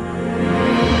Friday.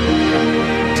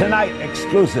 Tonight,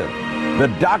 exclusive. The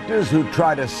doctors who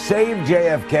try to save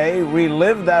JFK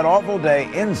relive that awful day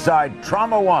inside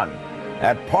Trauma 1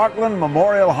 at Parkland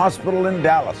Memorial Hospital in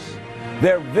Dallas.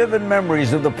 Their vivid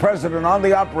memories of the president on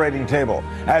the operating table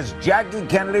as Jackie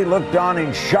Kennedy looked on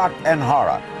in shock and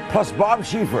horror. Plus Bob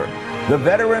Schieffer, the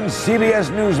veteran CBS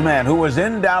newsman who was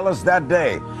in Dallas that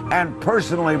day and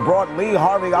personally brought Lee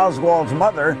Harvey Oswald's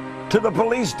mother to the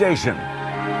police station.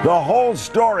 The whole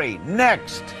story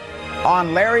next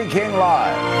on Larry King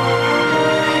Live.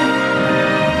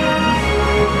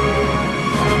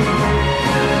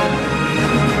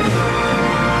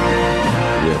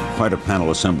 We have quite a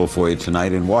panel assembled for you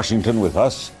tonight. In Washington with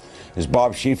us is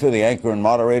Bob Schieffer, the anchor and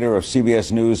moderator of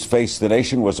CBS News Face the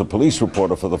Nation, was a police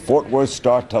reporter for the Fort Worth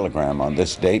Star-Telegram on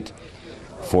this date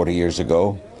 40 years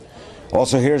ago.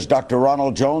 Also here's Dr.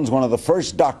 Ronald Jones, one of the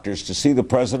first doctors to see the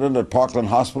president at Parkland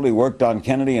Hospital. He worked on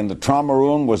Kennedy in the trauma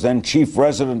room, was then chief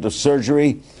resident of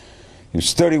surgery. He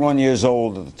was 31 years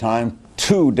old at the time.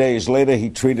 2 days later, he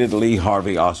treated Lee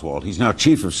Harvey Oswald. He's now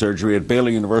chief of surgery at Baylor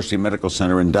University Medical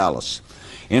Center in Dallas.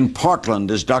 In Parkland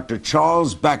is Dr.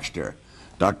 Charles Baxter.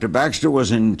 Dr. Baxter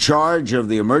was in charge of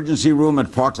the emergency room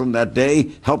at Parkland that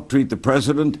day, helped treat the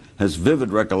president, has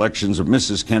vivid recollections of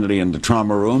Mrs. Kennedy in the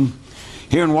trauma room.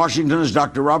 Here in Washington is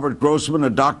Dr. Robert Grossman, a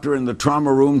doctor in the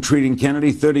trauma room treating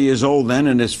Kennedy, 30 years old then,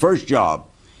 in his first job.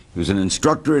 He was an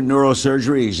instructor in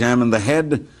neurosurgery, examined the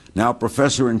head, now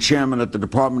professor and chairman at the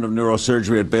Department of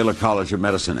Neurosurgery at Baylor College of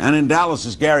Medicine. And in Dallas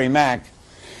is Gary Mack.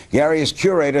 Gary is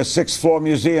curator, 6th floor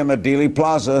museum at Dealey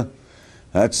Plaza.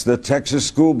 That's the Texas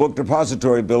School Book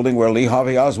Depository building where Lee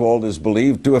Harvey Oswald is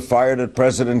believed to have fired at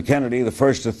President Kennedy, the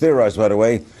first to theorize, by the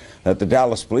way, that the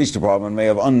Dallas Police Department may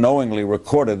have unknowingly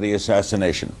recorded the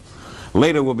assassination.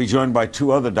 Later, we'll be joined by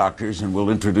 2 other doctors, and we'll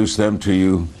introduce them to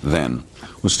you then.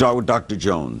 We'll start with Dr.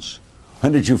 Jones.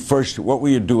 When did you first, what were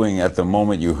you doing at the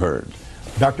moment you heard?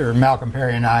 Dr. Malcolm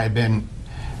Perry and I had been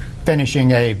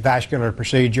finishing a vascular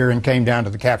procedure and came down to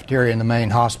the cafeteria in the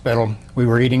main hospital. We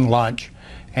were eating lunch,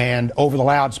 and over the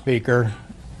loudspeaker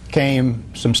came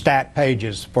some stat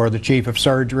pages for the chief of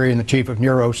surgery and the chief of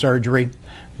neurosurgery.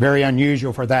 Very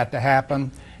unusual for that to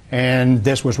happen, and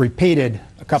this was repeated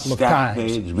a couple of times.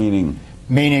 Stat page meaning?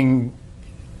 Meaning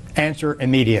answer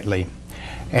immediately.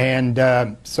 And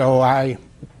so I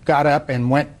got up and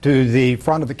went to the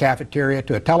front of the cafeteria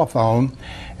to a telephone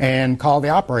and called the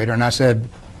operator, and I said,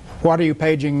 "What are you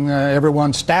paging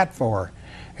everyone's stat for?"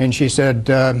 And she said,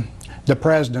 "The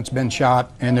president's been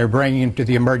shot and they're bringing him to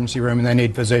the emergency room and they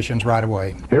need physicians right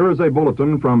away." Here is a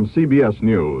bulletin from CBS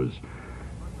News.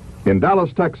 In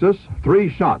Dallas, Texas, 3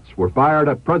 shots were fired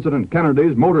at President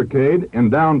Kennedy's motorcade in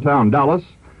downtown Dallas.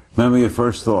 Remember your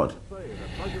first thought?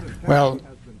 Well,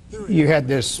 you had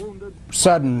this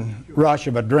sudden rush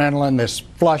of adrenaline, this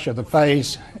flush of the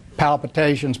face,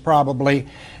 palpitations probably,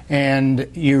 and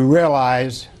you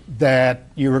realize that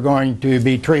you were going to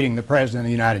be treating the President of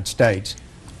the United States.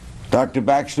 Dr.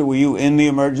 Baxter, were you in the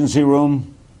emergency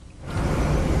room?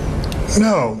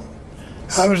 No,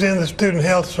 I was in the Student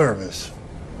Health Service.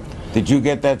 Did you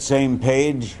get that same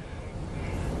page?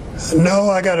 No,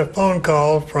 I got a phone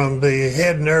call from the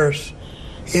head nurse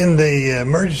in the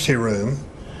emergency room,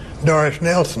 Doris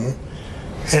Nelson,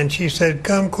 and she said,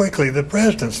 "Come quickly, the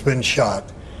president's been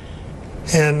shot."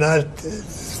 And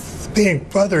being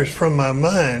furthest from my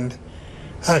mind,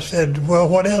 I said, "Well,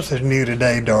 what else is new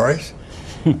today, Doris?"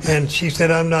 And she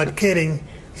said, "I'm not kidding."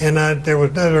 And there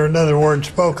was never another word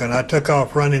spoken. I took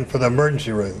off running for the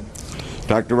emergency room.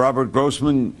 Dr. Robert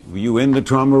Grossman, were you in the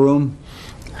trauma room?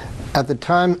 At the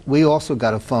time, we also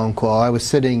got a phone call. I was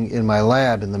sitting in my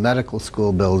lab in the medical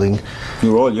school building.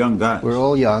 You were all young guys. We were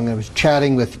all young. I was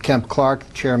chatting with Kemp Clark,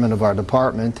 the chairman of our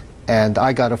department, and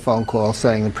I got a phone call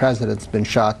saying the president's been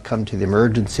shot, come to the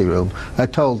emergency room. I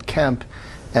told Kemp,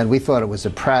 and we thought it was a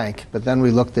prank, but then we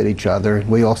looked at each other, and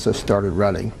we also started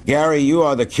running. Gary, you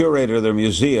are the curator of the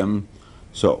museum,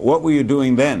 so what were you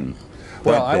doing then?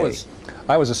 Well,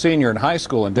 I was a senior in high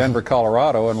school in Denver,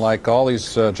 Colorado, and like all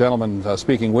these gentlemen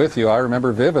speaking with you, I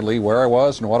remember vividly where I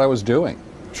was and what I was doing.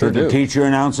 Sure do. Did the teacher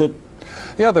announce it?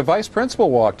 Yeah, the vice principal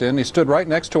walked in. He stood right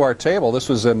next to our table. This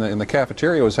was in the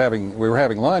cafeteria. We were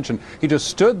having lunch, and he just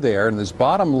stood there, and his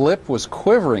bottom lip was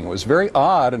quivering. It was very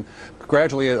odd, and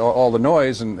gradually all the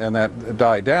noise and that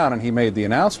died down, and he made the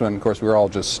announcement. Of course, we were all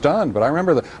just stunned. But I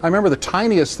remember the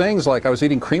tiniest things, like I was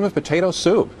eating cream of potato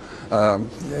soup, and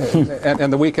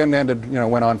the weekend ended.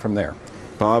 Went on from there.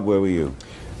 Bob, where were you?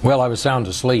 Well, I was sound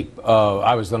asleep.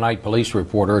 I was the night police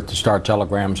reporter at the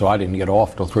Star-Telegram, so I didn't get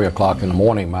off till 3 o'clock in the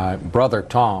morning. My brother,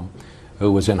 Tom,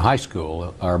 who was in high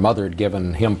school, our mother had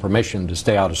given him permission to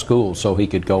stay out of school so he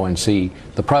could go and see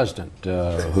the president,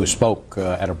 who spoke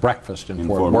at a breakfast in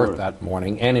Fort Worth that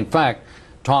morning. And in fact,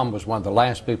 Tom was one of the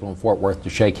last people in Fort Worth to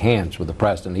shake hands with the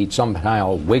president. He'd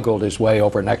somehow wiggled his way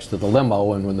over next to the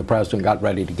limo, and when the president got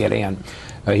ready to get in,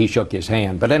 he shook his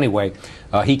hand. But anyway,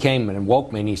 he came and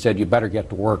woke me, and he said, "You better get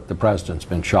to work. The president's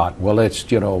been shot." Well,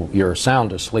 it's, you're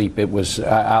sound asleep. It was,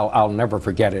 I'll never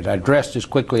forget it. I dressed as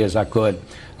quickly as I could.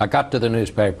 I got to the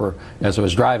newspaper. As I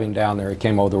was driving down there, it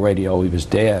came over the radio, he was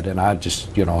dead, and I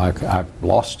just, I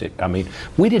lost it. I mean,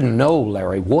 we didn't know,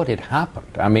 Larry, what had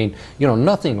happened. I mean,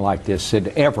 nothing like this had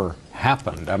ever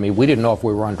happened. I mean, we didn't know if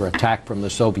we were under attack from the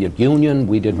Soviet Union.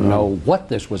 We didn't know what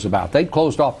this was about. They'd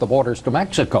closed off the borders to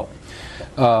Mexico.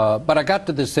 But I got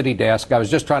to the city desk. I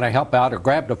was just trying to help out. I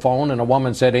grabbed a phone, and a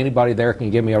woman said, "Anybody there can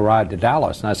give me a ride to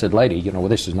Dallas?" And I said, "Lady,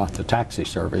 this is not the taxi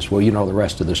service." Well, you know the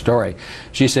rest of the story.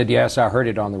 She said, "Yes, I heard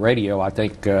it on the radio. I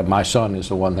think my son is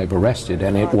the one they've arrested."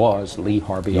 And it was Lee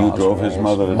Harvey Oswald's drove his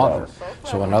mother to Dallas.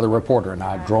 So another reporter and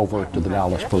I drove her to the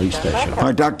Dallas police station. All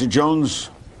right, Dr. Jones,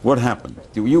 what happened?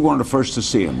 You were the first to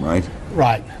see him, right?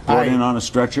 Right. Brought in on a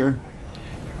stretcher?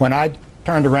 When I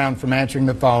turned around from answering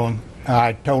the phone,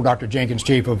 I told Dr. Jenkins,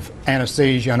 chief of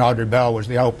anesthesia, and Audrey Bell was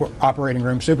the operating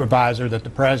room supervisor, that the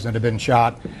president had been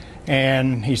shot.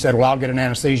 And he said, "Well, I'll get an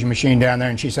anesthesia machine down there."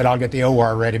 And she said, "I'll get the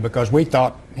OR ready," because we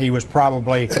thought he was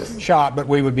probably shot, but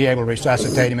we would be able to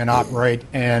resuscitate him and operate,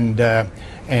 and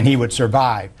he would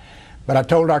survive. But I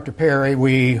told Dr. Perry,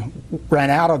 we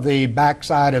ran out of the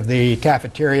backside of the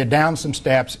cafeteria, down some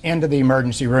steps, into the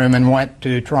emergency room, and went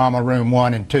to trauma room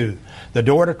 1 and 2. The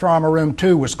door to trauma room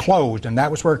 2 was closed, and that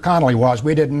was where Connolly was.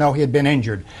 We didn't know he had been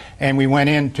injured. And we went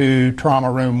into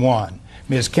trauma room 1.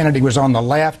 Ms. Kennedy was on the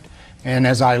left, and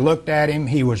as I looked at him,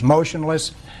 he was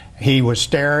motionless. He was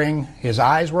staring. His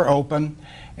eyes were open,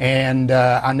 and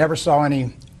I never saw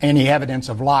any evidence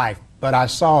of life. But I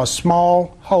saw a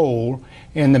small hole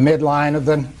in the midline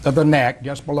of the neck,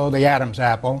 just below the Adam's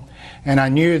apple, and I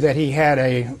knew that he had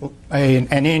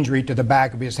an injury to the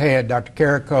back of his head. Dr.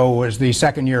 Carrico was the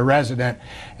second-year resident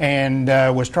and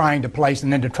was trying to place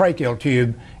an endotracheal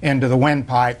tube into the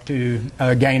windpipe to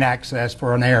gain access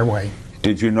for an airway.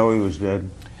 Did you know he was dead?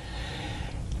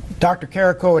 Dr.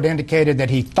 Carrico had indicated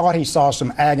that he thought he saw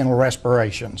some agonal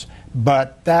respirations,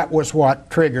 but that was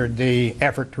what triggered the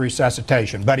effort to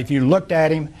resuscitation. But if you looked at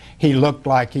him, he looked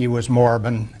like he was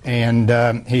moribund, and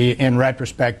in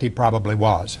retrospect, he probably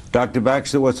was. Dr.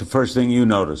 Baxter, what's the first thing you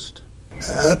noticed?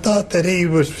 I thought that he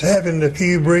was having a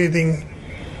few breathing,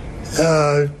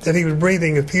 that he was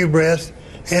breathing a few breaths,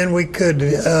 and we could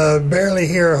barely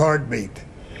hear a heartbeat.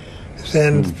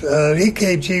 And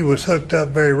EKG was hooked up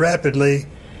very rapidly,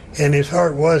 and his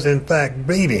heart was in fact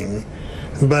beating,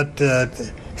 but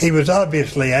he was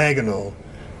obviously agonal.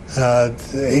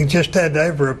 He just had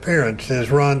every appearance as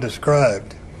Ron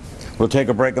described. We'll take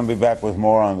a break and be back with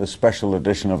more on this special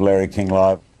edition of Larry King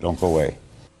Live. Don't go away.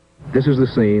 This is the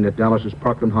scene at Dallas's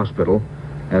Parkland Hospital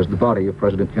as the body of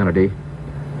President Kennedy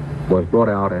was brought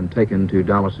out and taken to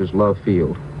Dallas's Love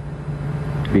Field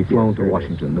to be flown to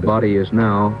Washington. The body is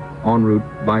now en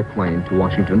route by plane to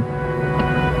Washington.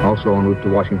 Also en route to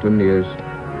Washington is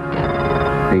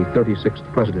the 36th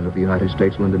President of the United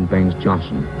States, Lyndon Baines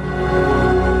Johnson.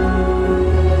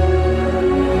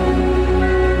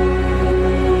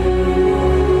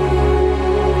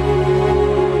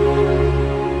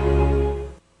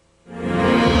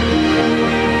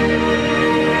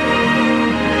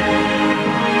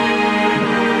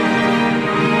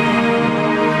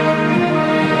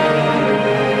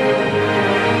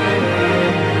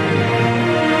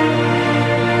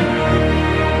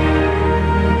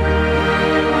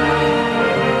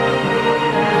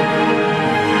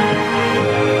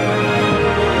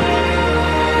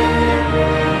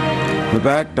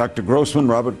 Back, Dr. Grossman,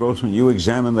 Robert Grossman, you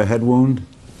examined the head wound?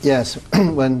 Yes.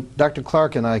 When Dr.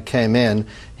 Clark and I came in,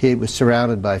 he was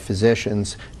surrounded by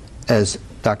physicians, as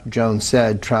Dr. Jones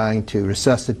said, trying to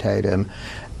resuscitate him.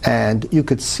 And you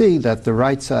could see that the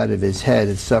right side of his head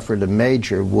had suffered a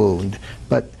major wound,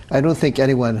 but I don't think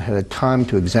anyone had time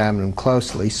to examine him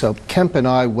closely. So Kemp and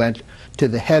I went to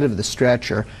the head of the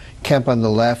stretcher, Kemp on the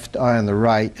left, I on the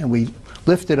right, and we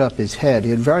lifted up his head.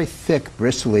 He had very thick,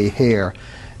 bristly hair.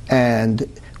 And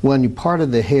when you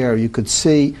parted the hair, you could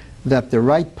see that the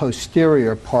right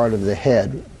posterior part of the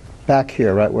head, back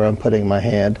here, right where I'm putting my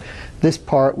hand, this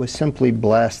part was simply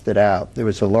blasted out. There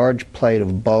was a large plate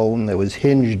of bone that was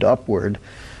hinged upward,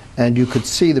 and you could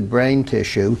see the brain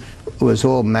tissue was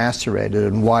all macerated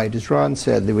and white. As Ron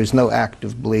said, there was no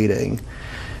active bleeding.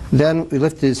 Then we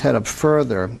lifted his head up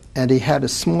further, and he had a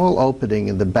small opening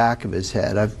in the back of his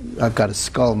head. I've got a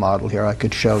skull model here I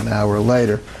could show now or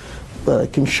later, but I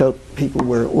can show people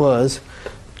where it was.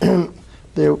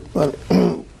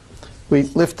 We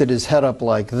lifted his head up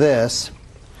like this,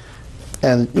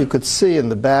 and you could see in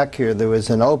the back here there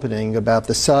was an opening about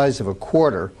the size of a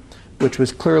quarter, which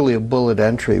was clearly a bullet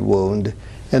entry wound.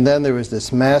 And then there was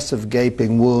this massive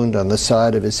gaping wound on the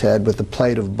side of his head with a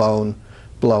plate of bone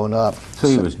blown up. So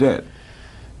he was dead?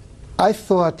 I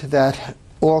thought that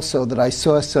also that I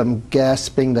saw some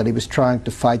gasping, that he was trying to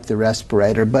fight the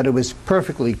respirator, but it was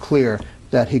perfectly clear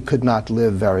that he could not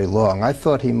live very long. I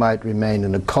thought he might remain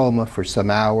in a coma for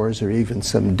some hours or even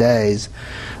some days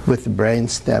with the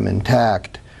brainstem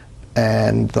intact,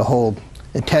 and the whole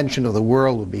attention of the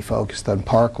world would be focused on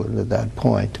Parkland at that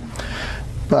point.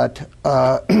 But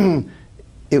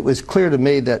it was clear to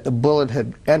me that the bullet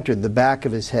had entered the back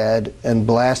of his head and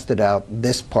blasted out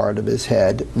this part of his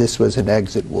head. This was an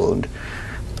exit wound.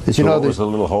 As you know, there was a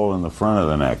little hole in the front of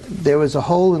the neck. There was a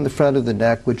hole in the front of the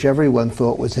neck, which everyone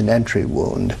thought was an entry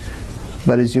wound.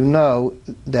 But as you know,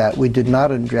 that we did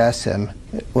not undress him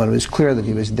when it was clear that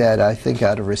he was dead. I think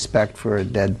out of respect for a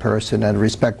dead person and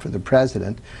respect for the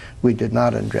president, we did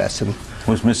not undress him.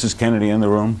 Was Mrs. Kennedy in the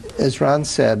room? As Ron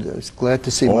said, I was glad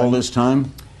to see all this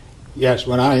time? Yes,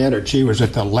 when I entered, she was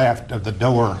at the left of the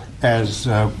door as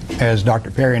Dr.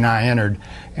 Perry and I entered.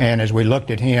 And as we looked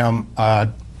at him,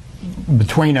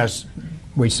 between us,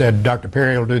 we said, Dr.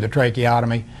 Perry will do the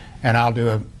tracheotomy, and I'll do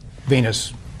a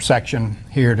venous section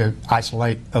here to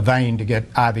isolate a vein to get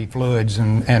IV fluids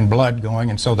and blood going,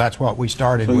 and so that's what we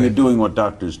started with. So you're doing what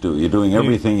doctors do. You're doing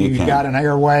everything you can. You've got an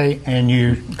airway, and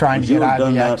you're trying to get IV access. Would you have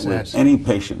done that with any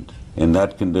patient in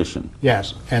that condition?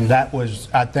 Yes, and that was,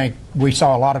 I think, we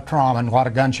saw a lot of trauma and a lot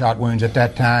of gunshot wounds at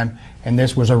that time, and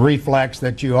this was a reflex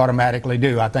that you automatically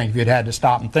do. I think if you'd had to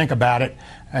stop and think about it,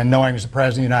 and knowing as the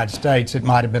President of the United States, it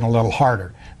might have been a little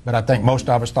harder. But I think most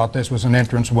of us thought this was an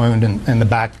entrance wound and the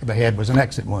back of the head was an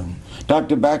exit wound.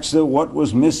 Dr. Baxter, what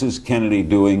was Mrs. Kennedy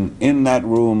doing in that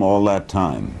room all that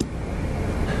time?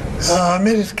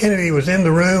 Mrs. Kennedy was in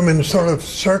the room and sort of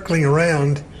circling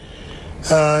around,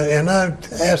 and I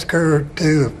asked her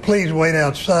to please wait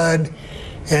outside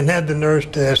and had the nurse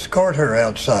to escort her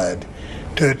outside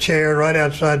to a chair right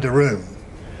outside the room.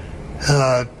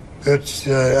 I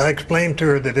explained to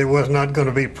her that it was not going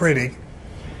to be pretty,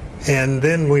 and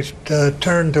then we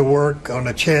turned to work on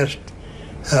the chest.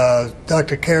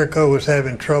 Dr. Carrico was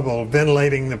having trouble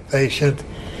ventilating the patient,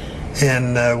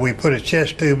 and we put a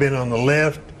chest tube in on the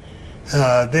left.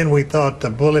 Then we thought the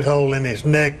bullet hole in his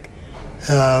neck,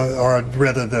 or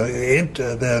rather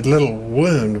the little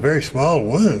wound, very small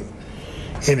wound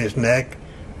in his neck,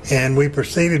 and we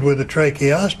proceeded with the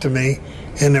tracheostomy,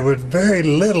 and there was very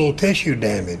little tissue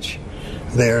damage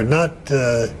there, not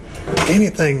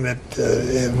anything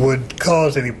that would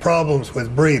cause any problems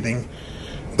with breathing,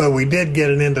 but we did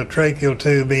get an endotracheal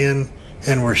tube in,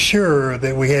 and we're sure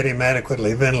that we had him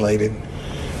adequately ventilated,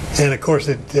 and of course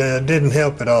it didn't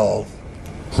help at all.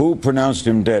 Who pronounced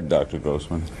him dead, Dr.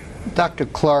 Grossman? Dr.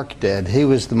 Clark did. He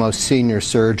was the most senior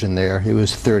surgeon there. He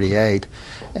was 38,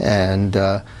 and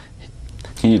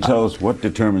can you tell us what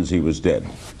determines he was dead?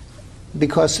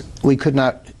 Because we could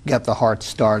not get the heart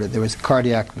started. There was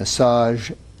cardiac massage,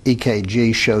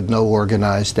 EKG showed no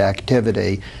organized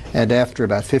activity, and after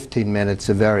about 15 minutes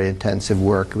of very intensive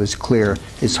work, it was clear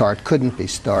his heart couldn't be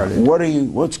started.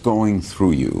 What's going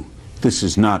through you? This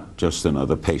is not just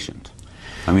another patient.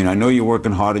 I mean, I know you're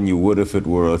working hard, and you would if it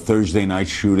were a Thursday night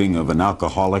shooting of an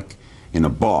alcoholic in a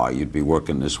bar, you'd be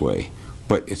working this way.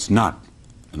 But it's not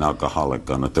an alcoholic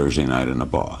on a Thursday night in a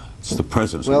bar. It's the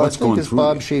president. So well, what's I think, going as through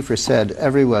Bob you? Schieffer said,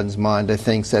 everyone's mind, I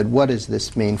think, said, what does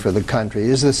this mean for the country?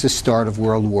 Is this the start of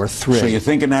World War III? So you're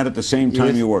thinking that at the same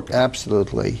time you're working?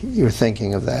 Absolutely. You're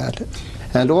thinking of that.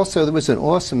 And also, there was an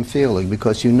awesome feeling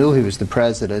because you knew he was the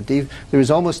president. There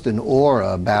was almost an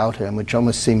aura about him, which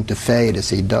almost seemed to fade as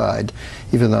he died.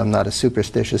 Even though I'm not a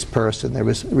superstitious person, there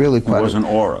was really quite It was an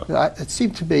aura. It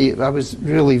seemed to be, I was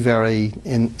really very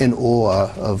in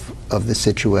awe of the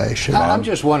situation. I'm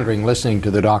just wondering, listening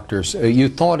to the doctors, you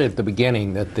thought at the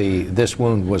beginning that this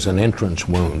wound was an entrance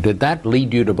wound. Did that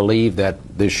lead you to believe that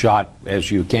this shot, as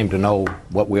you came to know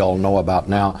what we all know about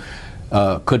now,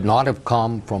 could not have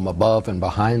come from above and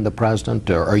behind the president?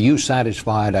 Or are you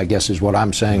satisfied, I guess is what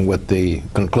I'm saying, with the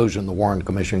conclusion the Warren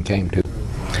Commission came to?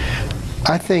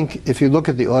 I think if you look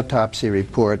at the autopsy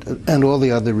report and all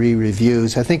the other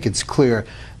re-reviews, I think it's clear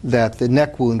that the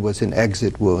neck wound was an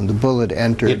exit wound. The bullet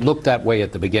entered. It looked that way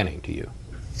at the beginning to you?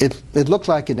 It looked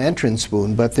like an entrance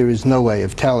wound, but there is no way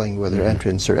of telling whether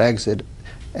entrance or exit.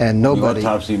 And nobody. The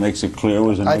autopsy makes it clear it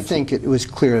was an exit? I think it was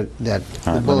clear that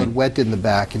the bullet went in the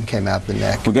back and came out the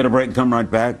neck. We'll get a break and come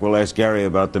right back. We'll ask Gary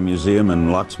about the museum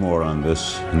and lots more on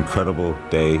this incredible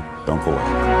day. Don't go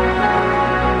away.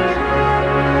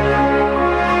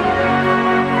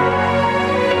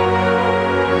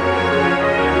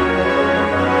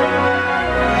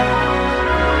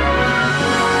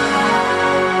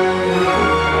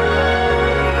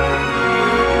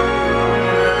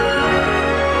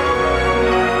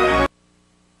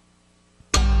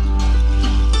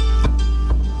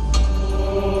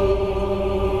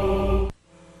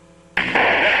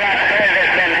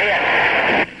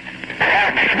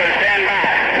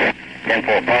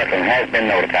 Parkland has been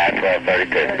notified,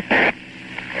 1232.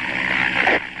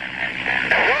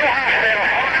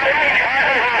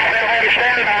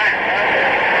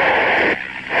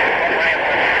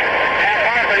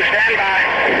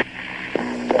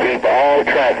 Keep all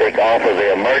traffic off of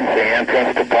the emergency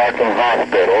entrance to Parkland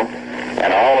Hospital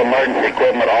and all emergency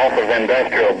equipment off of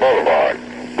Industrial Boulevard.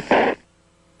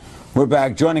 We're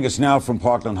back. Joining us now from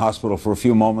Parkland Hospital for a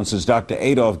few moments is Dr.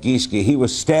 Adolf Gieske. He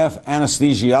was staff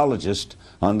anesthesiologist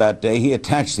on that day. He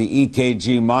attached the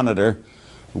EKG monitor.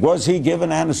 Was he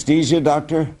given anesthesia,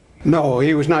 doctor? No,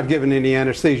 he was not given any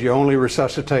anesthesia, only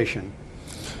resuscitation.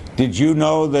 Did you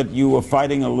know that you were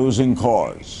fighting a losing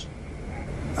cause?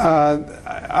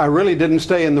 I really didn't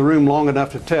stay in the room long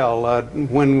enough to tell.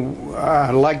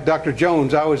 Like Dr.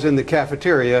 Jones, I was in the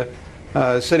cafeteria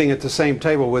sitting at the same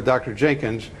table with Dr.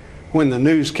 Jenkins when the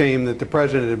news came that the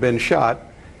president had been shot.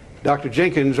 Dr.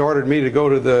 Jenkins ordered me to go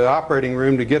to the operating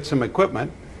room to get some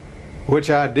equipment, which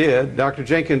I did. Dr.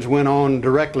 Jenkins went on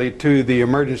directly to the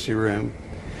emergency room.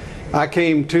 I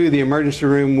came to the emergency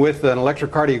room with an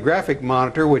electrocardiographic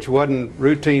monitor, which wasn't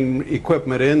routine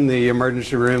equipment in the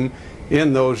emergency room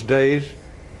in those days,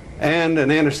 and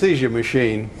an anesthesia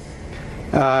machine.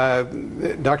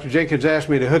 Dr. Jenkins asked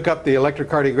me to hook up the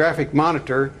electrocardiographic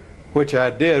monitor, which I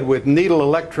did, with needle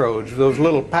electrodes. Those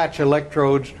little patch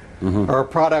electrodes are a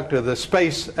product of the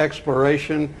space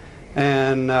exploration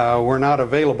and were not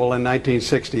available in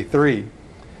 1963.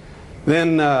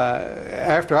 Then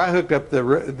after I hooked up the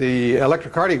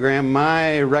electrocardiogram,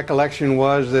 my recollection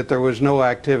was that there was no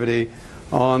activity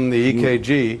on the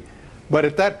EKG. But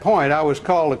at that point, I was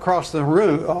called across the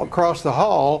room, across the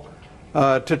hall,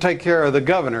 to take care of the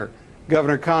governor.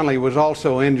 Governor Connally was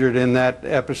also injured in that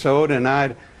episode, and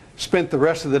I spent the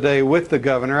rest of the day with the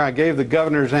governor. I gave the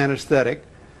governor's anesthetic,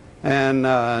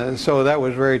 and so that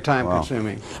was very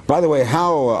time-consuming. Wow. By the way,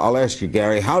 I'll ask you,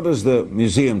 Gary, how does the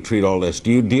museum treat all this? Do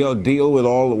you deal with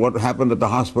all what happened at the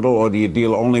hospital, or do you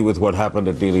deal only with what happened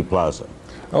at Dealey Plaza?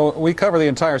 Oh, we cover the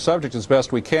entire subject as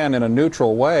best we can in a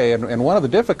neutral way, and one of the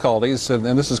difficulties,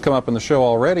 and this has come up in the show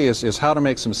already, is how to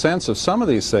make some sense of some of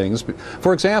these things.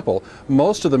 For example,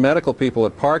 most of the medical people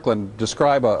at Parkland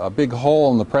describe a big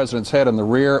hole in the president's head in the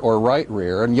rear or right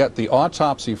rear, and yet the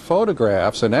autopsy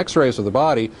photographs and x-rays of the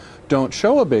body don't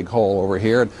show a big hole over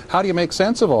here. And how do you make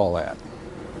sense of all that?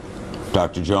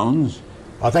 Dr. Jones?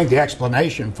 I think the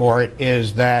explanation for it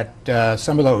is that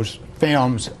some of those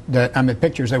films,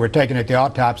 pictures that were taken at the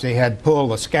autopsy had pulled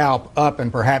the scalp up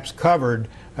and perhaps covered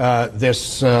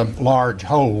this large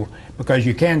hole, because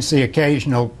you can see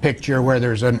occasional picture where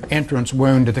there's an entrance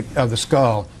wound of the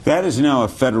skull. That is now a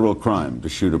federal crime to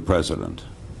shoot a president.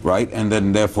 right? And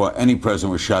then, therefore, any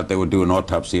president was shot, they would do an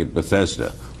autopsy at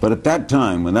Bethesda. But at that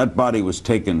time, when that body was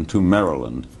taken to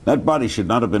Maryland, that body should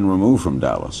not have been removed from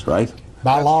Dallas, right?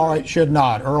 By law, it should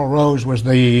not. Earl Rose was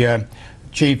the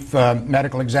chief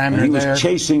medical examiner there. And he was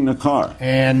chasing the car.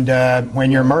 And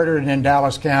when you're murdered in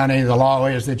Dallas County, the law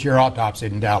is that you're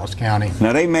autopsied in Dallas County.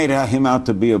 Now, they made him out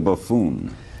to be a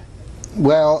buffoon.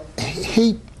 Well,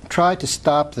 he tried to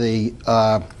stop the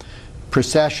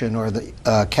procession or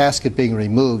the casket being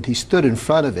removed. He stood in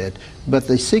front of it, but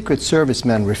the Secret Service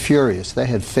men were furious. They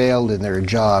had failed in their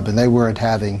job and they weren't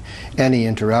having any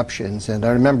interruptions. And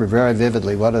I remember very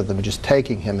vividly one of them just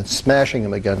taking him and smashing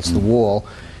him against the wall,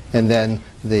 and then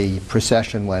the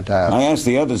procession went out. I asked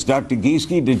the others, Dr.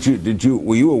 Gieske,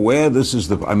 were you aware this is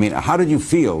I mean, how did you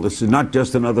feel? This is not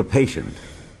just another patient.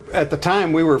 At the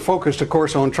time, we were focused, of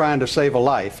course, on trying to save a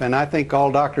life. And I think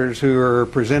all doctors who are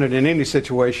presented in any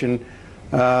situation,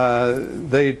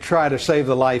 they try to save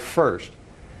the life first.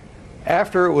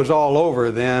 After it was all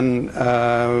over then,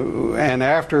 and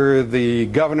after the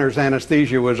governor's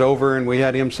anesthesia was over and we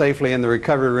had him safely in the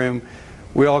recovery room,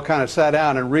 we all kind of sat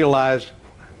down and realized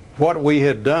what we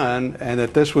had done and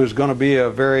that this was going to be a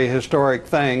very historic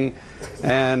thing.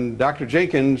 And Dr.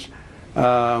 Jenkins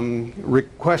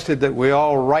requested that we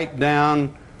all write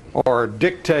down or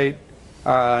dictate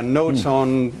notes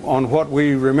on what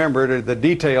we remembered, or the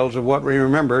details of what we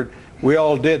remembered. We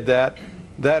all did that.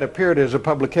 That appeared as a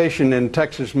publication in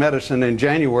Texas Medicine in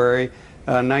January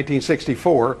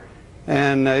 1964,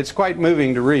 and it's quite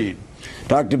moving to read.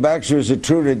 Dr. Baxter, is it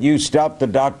true that you stopped the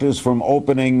doctors from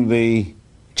opening the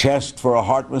chest for a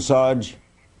heart massage?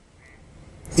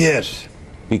 Yes.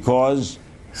 Because?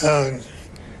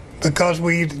 Because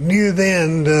we knew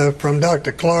then from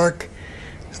Dr. Clark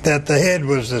that the head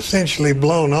was essentially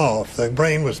blown off. The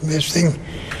brain was missing,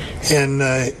 and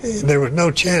there was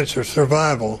no chance of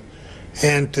survival.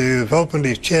 And to have opened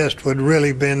his chest would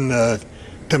really been,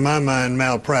 to my mind,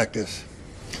 malpractice.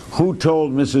 Who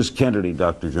told Mrs. Kennedy,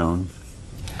 Dr. Jones?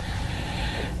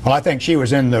 Well, I think she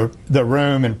was in the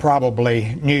room and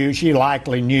probably knew. She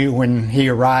likely knew when he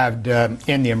arrived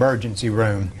in the emergency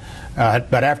room.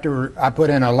 But after I put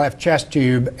in a left chest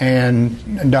tube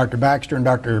and Dr. Baxter and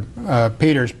Dr.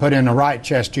 Peters put in a right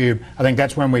chest tube, I think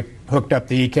that's when we hooked up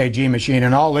the EKG machine.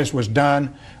 And all this was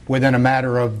done within a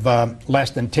matter of less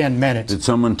than 10 minutes. Did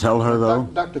someone tell her, though?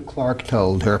 Dr. Clark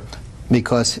told her,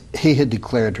 because he had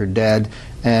declared her dead,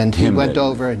 and he went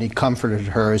over and he comforted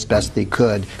her as best he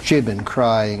could. She had been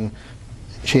crying.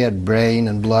 She had brain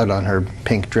and blood on her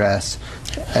pink dress,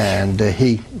 and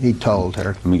he told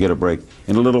her. Let me get a break.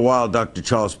 In a little while, Dr.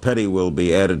 Charles Petty will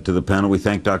be added to the panel. We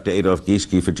thank Dr. Adolf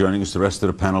Gieske for joining us. The rest of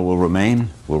the panel will remain.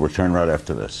 We'll return right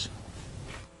after this.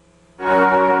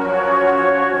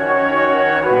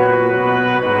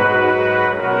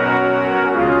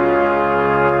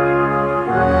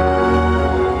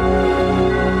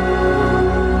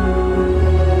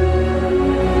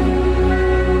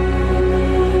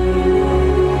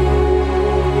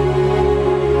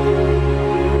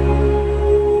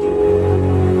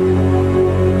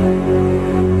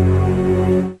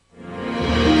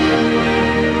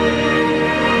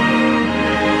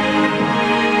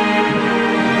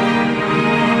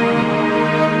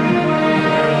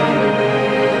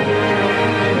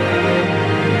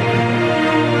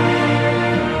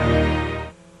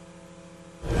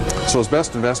 So as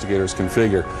best investigators can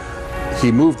figure,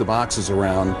 he moved the boxes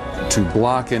around to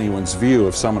block anyone's view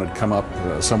if someone had come up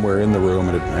somewhere in the room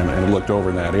and looked over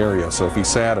in that area. So if he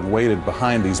sat and waited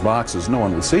behind these boxes, no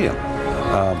one would see him.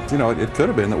 You know, it could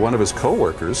have been that one of his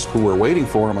co-workers who were waiting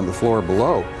for him on the floor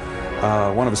below,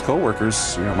 one of his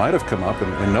co-workers, you know, might have come up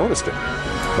and noticed him.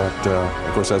 But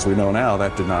of course, as we know now,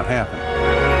 that did not happen.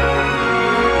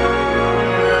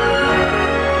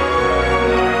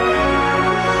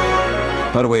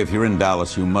 By the way, if you're in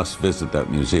Dallas, you must visit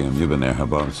that museum. You've been there, how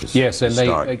about it? Yes,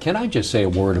 and can I just say a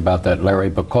word about that, Larry,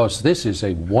 because this is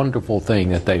a wonderful thing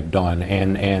that they've done,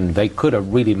 and they could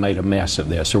have really made a mess of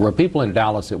this. There were people in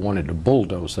Dallas that wanted to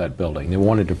bulldoze that building. They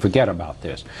wanted to forget about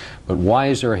this. But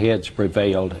wiser heads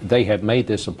prevailed. They have made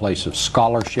this a place of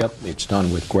scholarship. It's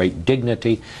done with great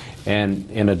dignity. And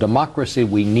in a democracy,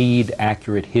 we need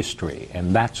accurate history,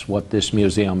 and that's what this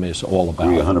museum is all about.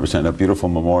 100%. A beautiful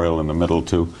memorial in the middle,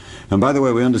 too. And by the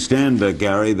way, we understand,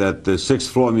 Gary, that the 6th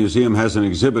floor museum has an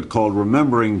exhibit called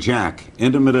Remembering Jack,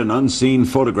 Intimate and Unseen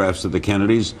Photographs of the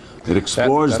Kennedys. It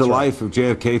explores the life of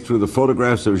JFK through the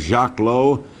photographs of Jacques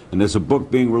Lowe, And there's a book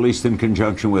being released in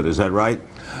conjunction with it. Is that right?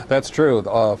 That's true.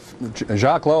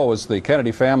 Jacques Lowe was the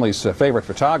Kennedy family's favorite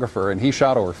photographer, and he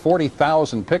shot over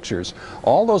 40,000 pictures.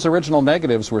 All those original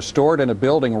negatives were stored in a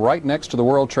building right next to the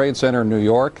World Trade Center in New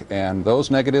York, and those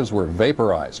negatives were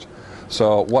vaporized.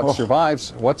 So what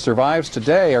survives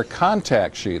today are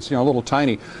contact sheets, you know, little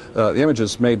tiny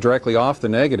images made directly off the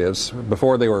negatives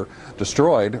before they were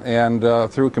destroyed, and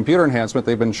through computer enhancement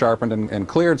they've been sharpened and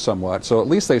cleared somewhat, so at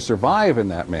least they survive in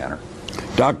that manner.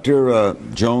 Dr.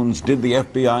 Jones, did the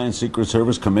FBI and Secret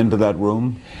Service come into that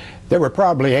room? There were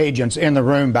probably agents in the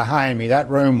room behind me. That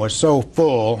room was so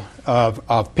full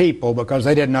of people because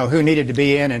they didn't know who needed to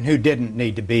be in and who didn't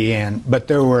need to be in, but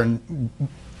there were,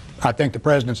 I think the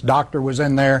president's doctor was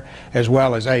in there, as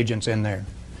well as agents in there.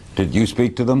 Did you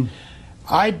speak to them?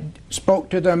 I spoke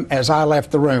to them as I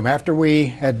left the room. After we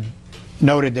had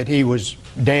noted that he was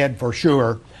dead for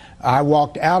sure, I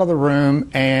walked out of the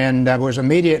room and I was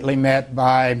immediately met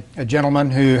by a gentleman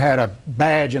who had a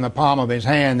badge in the palm of his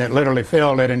hand that literally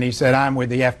filled it, and he said, "I'm with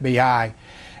the FBI,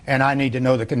 and I need to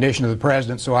know the condition of the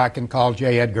president so I can call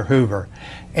J. Edgar Hoover."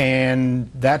 And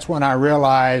that's when I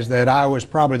realized that I was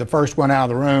probably the first one out of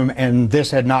the room, and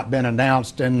this had not been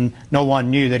announced, and no one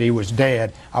knew that he was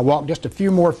dead. I walked just a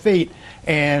few more feet,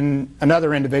 and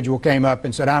another individual came up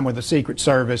and said, "I'm with the Secret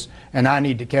Service, and I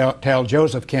need to tell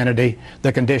Joseph Kennedy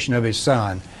the condition of his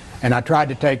son." And I tried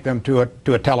to take them to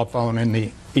a telephone in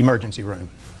the emergency room.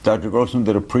 Dr. Grossman,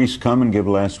 did a priest come and give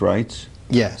last rites?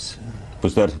 Yes.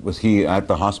 Was he at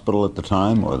the hospital at the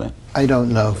time, or that? I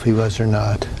don't know if he was or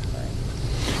not.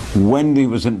 When he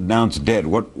was announced dead,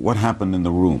 what happened in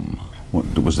the room?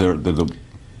 What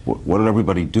did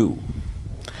everybody do?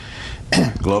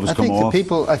 Gloves come off?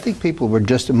 I think people were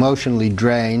just emotionally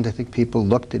drained. I think people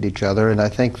looked at each other, and I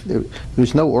think there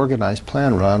was no organized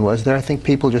plan, Ron, was there? I think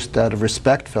people just out of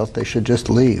respect felt they should just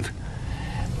leave.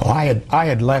 Well, I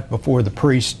had left before the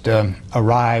priest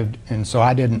arrived, and so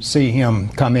I didn't see him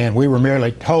come in. We were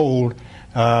merely told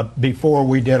before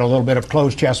we did a little bit of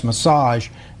closed chest massage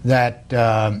that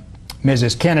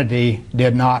Mrs. Kennedy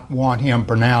did not want him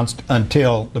pronounced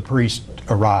until the priest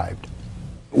arrived.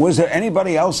 Was there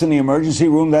anybody else in the emergency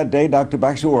room that day, Dr.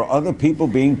 Baxter? Were other people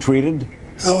being treated?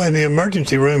 Oh, in the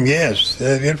emergency room, yes.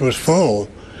 It was full.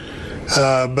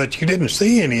 But you didn't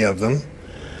see any of them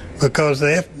because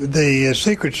the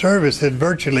Secret Service had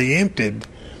virtually emptied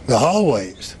the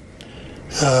hallways.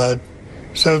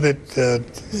 So that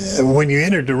when you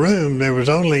entered the room, there was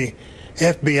only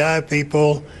FBI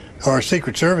people or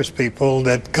Secret Service people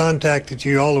that contacted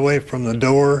you all the way from the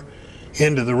door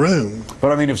into the room.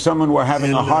 But I mean, if someone were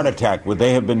having a heart attack, would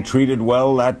they have been treated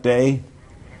well that day?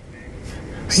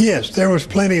 Yes, there was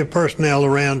plenty of personnel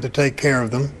around to take care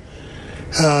of them.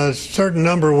 A certain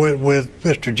number went with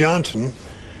Mr. Johnson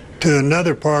to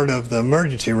another part of the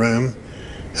emergency room,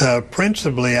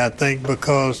 principally, I think,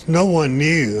 because no one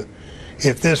knew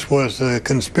if this was a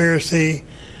conspiracy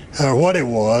or what it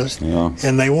was,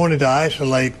 and they wanted to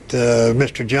isolate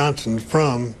Mr. Johnson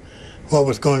from what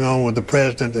was going on with the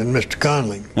president and Mr.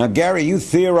 Conley. Now, Gary, you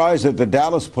theorize that the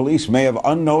Dallas police may have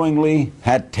unknowingly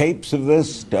had tapes of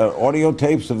this, audio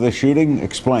tapes of the shooting.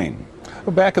 Explain.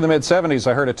 Well, back in the mid-'70s,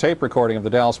 I heard a tape recording of the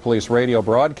Dallas police radio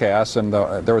broadcasts, and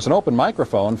there was an open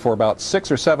microphone for about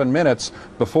 6 or 7 minutes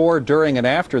before, during, and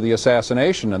after the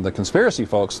assassination, and the conspiracy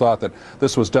folks thought that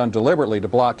this was done deliberately to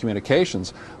block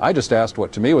communications. I just asked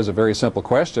what to me was a very simple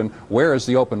question: where is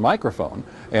the open microphone?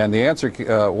 And the answer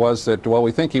was that, well,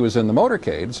 we think he was in the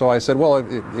motorcade. So I said, well,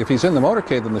 if he's in the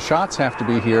motorcade, then the shots have to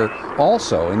be here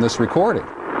also in this recording.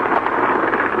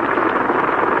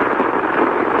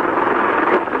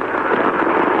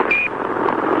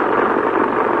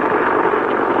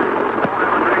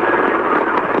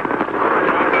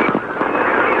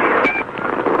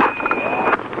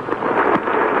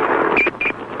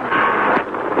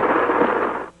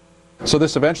 So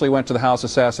this eventually went to the House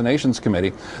Assassinations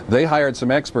Committee. They hired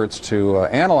some experts to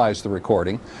analyze the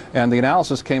recording, and the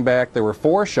analysis came back there were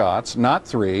 4 shots, not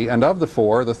 3, and of the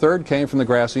 4, the third came from the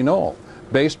grassy knoll.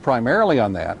 Based primarily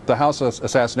on that, the House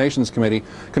Assassinations Committee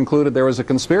concluded there was a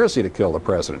conspiracy to kill the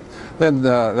president. Then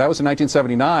that was in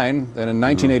 1979, and in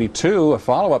 1982, a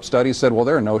follow-up study said, well,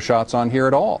 there are no shots on here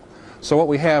at all. So what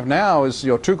we have now is,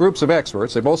 2 groups of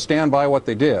experts. They both stand by what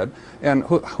they did, and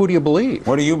who do you believe?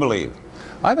 What do you believe?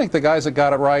 I think the guys that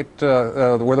got it right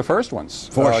were the first ones.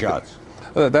 4 shots.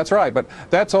 That's right, but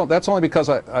that's only because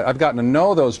I've gotten to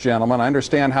know those gentlemen. I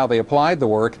understand how they applied the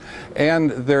work,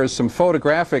 and there's some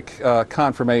photographic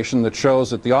confirmation that shows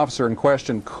that the officer in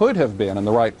question could have been in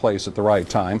the right place at the right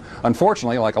time.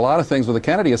 Unfortunately, like a lot of things with the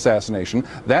Kennedy assassination,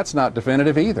 that's not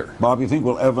definitive either. Bob, you think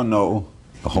we'll ever know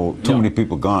Too many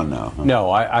people gone now. Huh?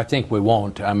 No, I think we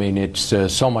won't. I mean, it's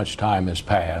so much time has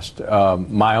passed.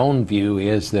 My own view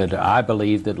is that I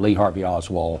believe that Lee Harvey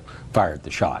Oswald fired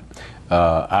the shot.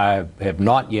 I have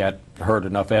not yet heard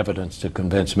enough evidence to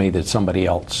convince me that somebody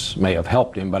else may have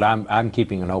helped him, but I'm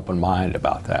keeping an open mind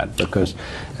about that because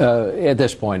at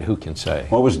this point, who can say?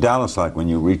 What was Dallas like when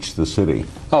you reached the city?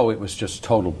 Oh, it was just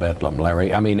total bedlam,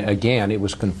 Larry. I mean, again, it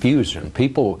was confusion.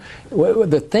 People,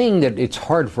 the thing that it's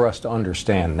hard for us to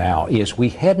understand now is we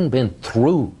hadn't been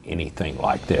through anything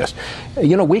like this.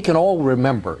 You know, we can all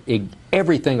remember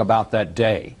everything about that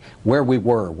day, where we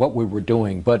were, what we were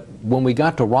doing, but when we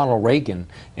got to Ronald Reagan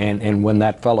and when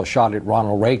that fellow shot at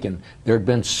Ronald Reagan, there had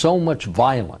been so much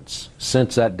violence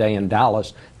since that day in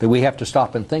Dallas that we have to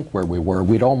stop and think where we were.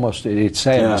 We'd almost, it's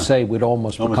sad to say, we'd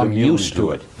almost become used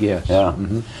to it. Yes. Yeah.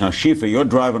 Now, Shifa, you're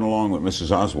driving along with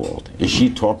Mrs. Oswald. Is she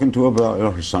talking to about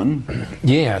her son?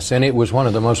 Yes, and it was one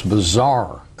of the most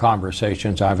bizarre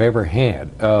conversations I've ever had.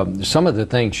 Some of the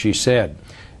things she said,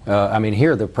 I mean,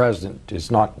 here the president is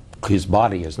not, his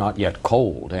body is not yet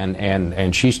cold,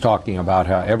 and she's talking about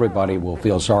how everybody will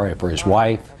feel sorry for his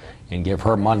wife and give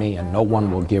her money, and no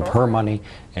one will give her money,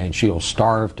 and she'll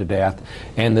starve to death.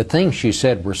 And the things she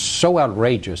said were so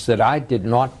outrageous that I did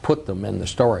not put them in the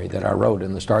story that I wrote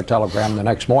in the Star-Telegram the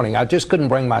next morning. I just couldn't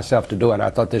bring myself to do it. I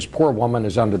thought this poor woman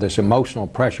is under this emotional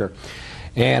pressure,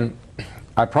 and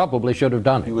I probably should have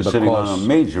done it. He was sitting on a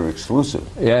major exclusive.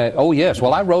 Yeah. Oh, yes.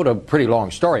 Well, I wrote a pretty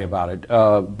long story about it,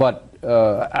 but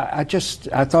I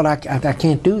thought I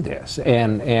can't do this.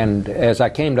 And as I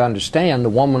came to understand, the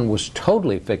woman was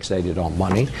totally fixated on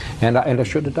money, and I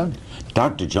should have done it.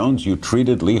 Dr. Jones, you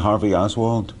treated Lee Harvey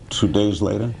Oswald 2 days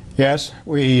later? Yes.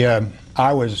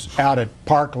 I was out at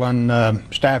Parkland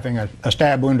staffing a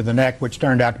stab wound to the neck, which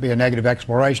turned out to be a negative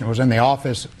exploration. It was in the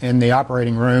office, in the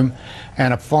operating room,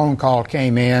 and a phone call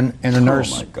came in, and the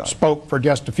nurse spoke for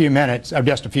just a few minutes,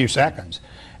 just a few seconds,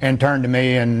 and turned to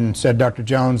me and said, Dr.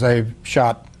 Jones, they've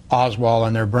shot Oswald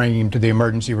and they're bringing him to the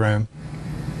emergency room.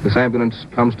 This ambulance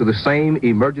comes to the same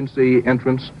emergency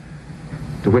entrance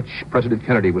to which President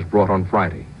Kennedy was brought on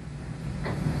Friday.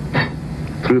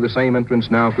 Through the same entrance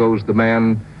now goes the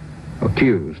man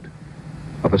accused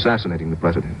of assassinating the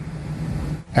president.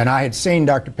 And I had seen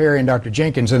Dr. Perry and Dr.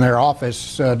 Jenkins in their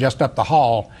office just up the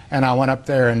hall, and I went up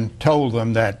there and told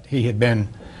them that he had been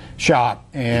shot.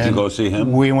 And did you go see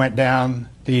him? We went down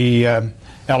the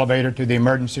elevator to the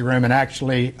emergency room and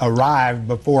actually arrived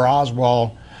before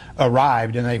Oswald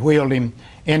arrived, and they wheeled him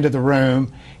into the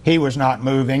room. He was not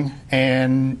moving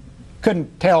and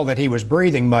couldn't tell that he was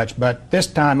breathing much, but this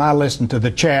time I listened to the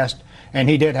chest, and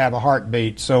he did have a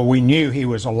heartbeat, so we knew he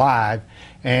was alive.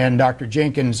 And Dr.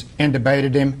 Jenkins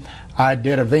intubated him. I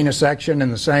did a venesection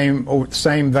in the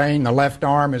same vein, the left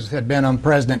arm, as had been on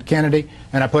President Kennedy,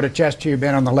 and I put a chest tube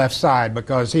in on the left side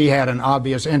because he had an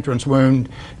obvious entrance wound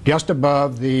just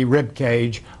above the rib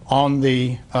cage on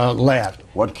the left.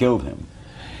 What killed him?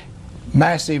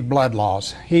 Massive blood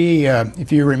loss. He,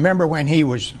 if you remember when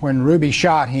Ruby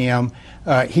shot him,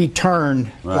 he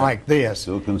turned like this,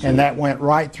 and that went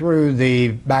right through the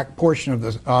back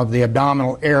portion of the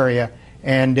abdominal area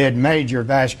and did major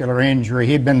vascular injury.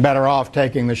 He'd been better off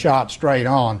taking the shot straight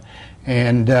on.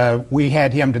 And we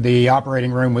had him to the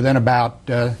operating room within about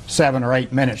 7 or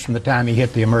 8 minutes from the time he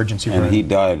hit the emergency room. And he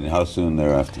died how soon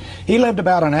thereafter? He lived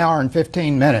about an hour and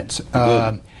 15 minutes.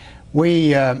 An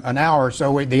hour or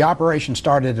so. The operation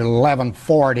started at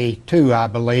 11:42, I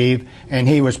believe, and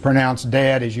he was pronounced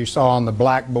dead, as you saw on the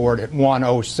blackboard, at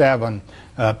 1:07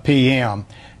 p.m.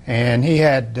 And he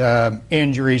had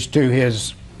injuries to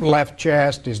his left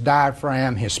chest, his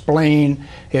diaphragm, his spleen.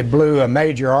 It blew a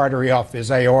major artery off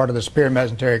his aorta, the superior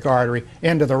mesenteric artery,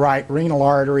 into the right renal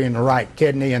artery and the right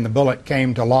kidney, and the bullet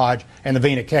came to lodge, and the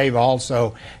vena cava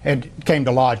also, and came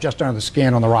to lodge just under the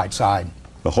skin on the right side.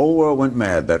 The whole world went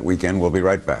mad that weekend. We'll be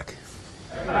right back.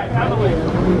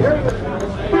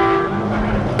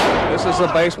 This is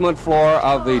the basement floor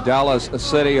of the Dallas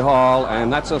City Hall,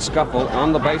 and that's a scuffle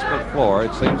on the basement floor.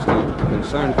 It seems to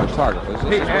concern photographers.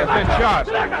 He has been shot.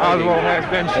 Oswald has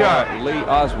been shot. Lee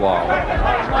Oswald.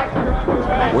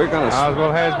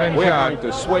 Oswald has been shot. We're going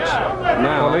to switch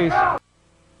now. Police.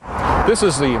 This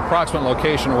is the approximate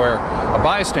location where a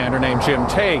bystander named Jim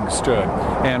Tague stood.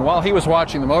 And while he was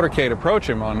watching the motorcade approach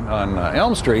him on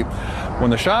Elm Street, when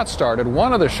the shots started,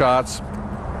 one of the shots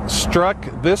struck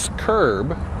this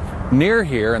curb near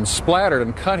here and splattered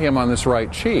and cut him on this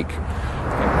right cheek.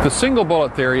 The single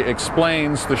bullet theory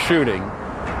explains the shooting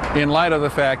in light of the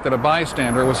fact that a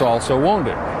bystander was also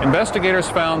wounded. Investigators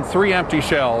found 3 empty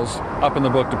shells up in the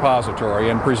book depository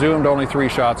and presumed only 3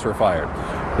 shots were fired.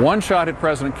 One shot hit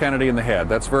President Kennedy in the head.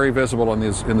 That's very visible in the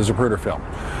Zapruder film.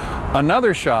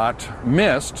 Another shot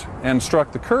missed and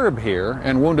struck the curb here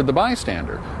and wounded the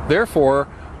bystander. Therefore,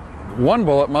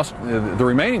 the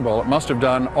remaining bullet must have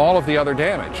done all of the other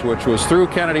damage, which was through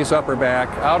Kennedy's upper back,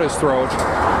 out his throat,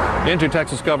 into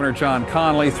Texas Governor John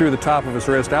Connally, through the top of his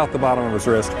wrist, out the bottom of his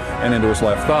wrist, and into his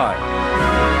left thigh.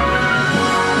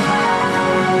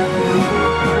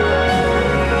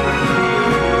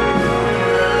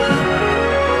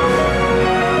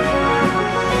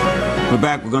 We're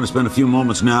back. We're going to spend a few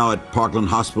moments now at Parkland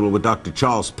Hospital with Dr.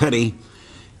 Charles Petty.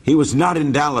 He was not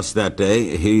in Dallas that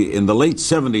day. In the late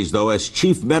 70s, though, as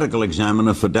chief medical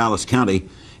examiner for Dallas County,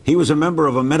 he was a member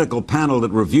of a medical panel that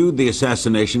reviewed the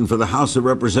assassination for the House of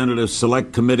Representatives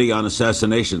Select Committee on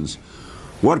Assassinations.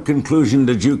 What conclusion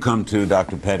did you come to,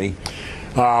 Dr. Petty?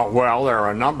 Well, there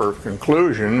are a number of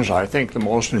conclusions. I think the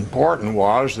most important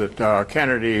was that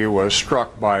Kennedy was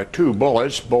struck by 2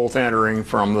 bullets, both entering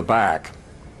from the back.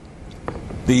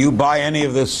 Do you buy any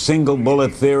of this single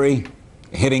bullet theory,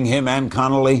 hitting him and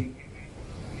Connally?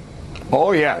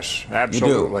 Oh, yes,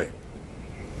 absolutely. You do?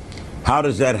 How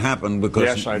does that happen? Because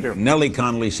yes, I do. Nellie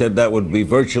Connally said that would be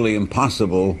virtually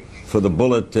impossible for the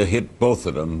bullet to hit both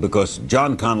of them because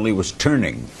John Connally was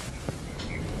turning.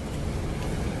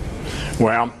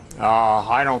 Well,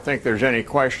 I don't think there's any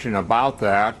question about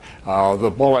that.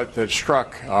 The bullet that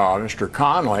struck Mr.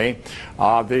 Connally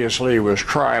obviously was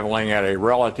traveling at a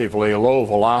relatively low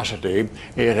velocity.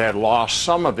 It had lost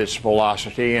some of its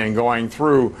velocity in going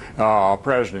through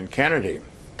President Kennedy.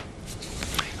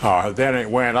 Then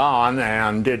it went on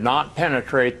and did not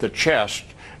penetrate the chest,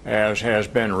 as has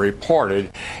been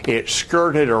reported. It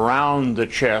skirted around the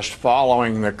chest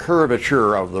following the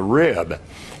curvature of the rib.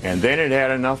 And then it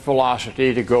had enough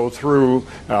velocity to go through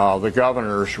the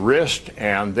governor's wrist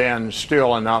and then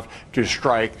still enough to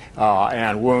strike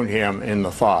and wound him in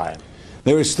the thigh.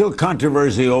 There is still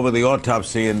controversy over the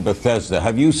autopsy in Bethesda.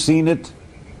 Have you seen it?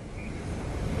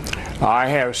 I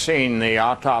have seen the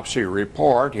autopsy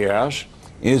report, yes.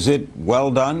 Is it well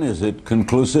done? Is it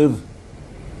conclusive?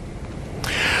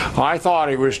 I thought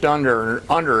it was done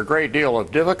under a great deal of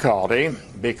difficulty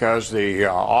because the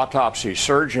autopsy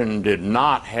surgeon did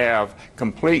not have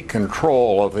complete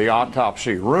control of the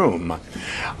autopsy room.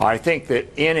 I think that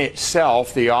in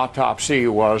itself the autopsy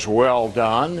was well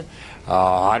done.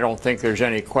 I don't think there's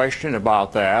any question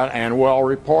about that, and well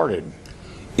reported.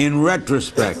 In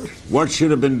retrospect, what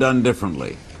should have been done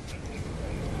differently?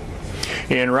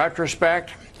 In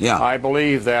retrospect, yeah. I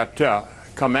believe that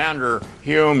Commander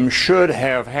Hume should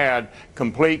have had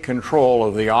complete control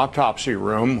of the autopsy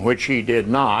room, which he did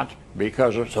not,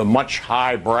 because it's a much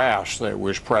high brass that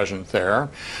was present there.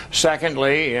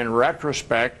 Secondly, in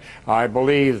retrospect, I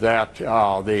believe that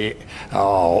the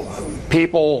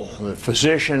people, the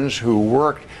physicians who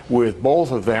worked with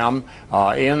both of them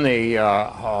in the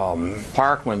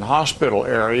Parkland Hospital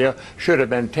area should have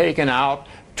been taken out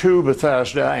to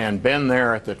Bethesda and been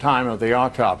there at the time of the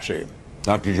autopsy.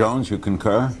 Dr. Jones, you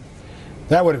concur?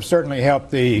 That would have certainly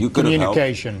helped the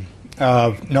communication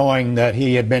of knowing that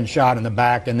he had been shot in the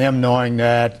back and them knowing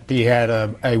that he had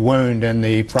a wound in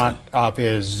the front of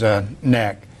his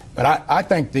neck. But I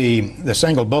think the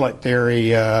single bullet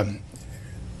theory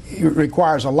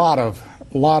requires a lot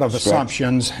of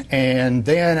assumptions, and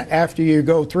then after you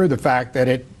go through the fact that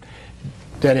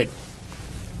it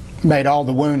made all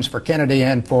the wounds for Kennedy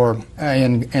and for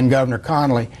and Governor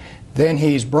Connally, then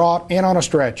he's brought in on a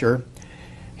stretcher.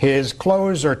 His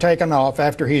clothes are taken off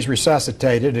after he's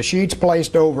resuscitated. A sheet's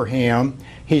placed over him.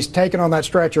 He's taken on that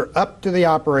stretcher up to the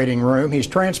operating room. He's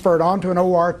transferred onto an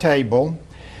OR table.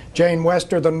 Jane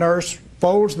Wester, the nurse,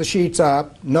 folds the sheets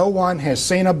up. No one has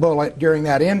seen a bullet during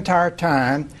that entire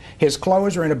time. His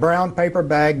clothes are in a brown paper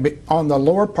bag on the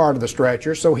lower part of the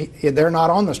stretcher, so they're not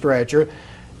on the stretcher.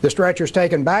 The stretcher's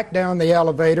taken back down the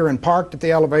elevator and parked at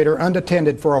the elevator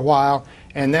unattended for a while,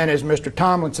 and then as Mr.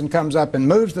 Tomlinson comes up and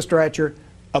moves the stretcher,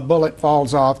 a bullet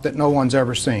falls off that no one's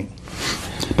ever seen.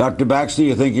 Dr. Baxter,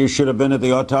 you think you should have been at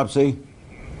the autopsy?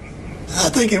 I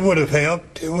think it would have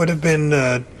helped. It would have been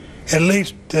at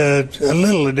least a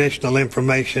little additional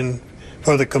information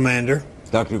for the commander.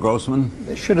 Dr. Grossman?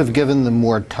 They should have given them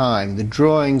more time. The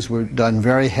drawings were done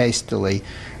very hastily.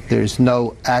 There's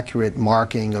no accurate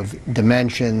marking of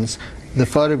dimensions. The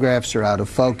photographs are out of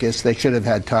focus. They should have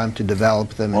had time to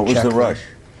develop them and check them. What was the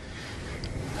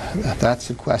rush? That's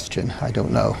the question. I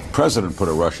don't know. The president put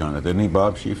a rush on it, didn't he,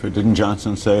 Bob Schieffer? Didn't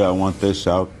Johnson say, I want this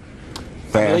out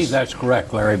I believe that's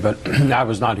correct, Larry, but I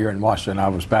was not here in Washington. I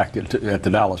was back at the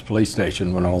Dallas police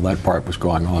station when all that part was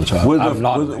going on. So I'm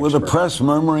not an was the press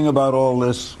murmuring about all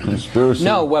this conspiracy?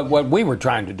 No, what we were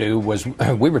trying to do was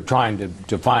we were trying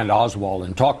to find Oswald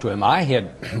and talk to him.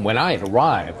 When I had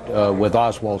arrived with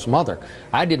Oswald's mother,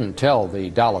 I didn't tell the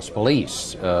Dallas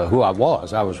police who I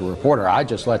was. I was a reporter. I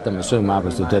just let them assume I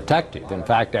was a detective. In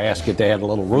fact, I asked if they had a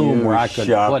little room where I could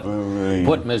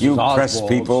put Mrs. Oswald. Press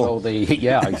people. So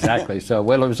yeah, exactly. So,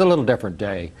 well, it was a little different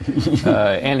day.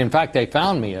 And in fact, they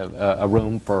found me a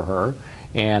room for her.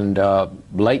 And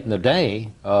late in the day,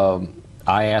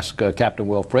 I asked Captain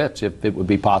Will Fritz if it would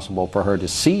be possible for her to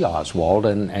see Oswald.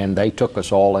 And they took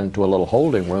us all into a little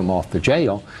holding room off the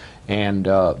jail. And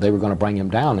they were going to bring him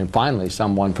down. And finally,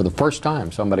 for the first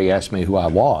time, somebody asked me who I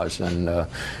was. And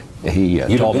he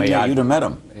told me you'd have met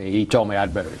him. He told me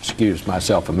I'd better excuse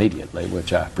myself immediately,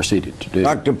 which I proceeded to do.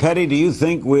 Dr. Petty, do you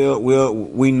think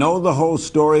we know the whole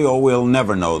story, or we'll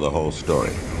never know the whole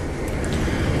story?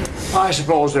 I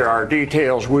suppose there are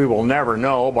details we will never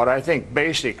know, but I think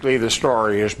basically the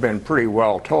story has been pretty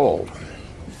well told.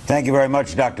 Thank you very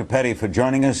much, Dr. Petty, for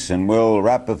joining us, and we'll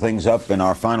wrap the things up in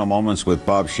our final moments with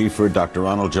Bob Schieffer, Dr.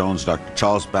 Ronald Jones, Dr.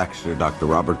 Charles Baxter, Dr.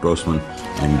 Robert Grossman,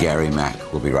 and Gary Mack.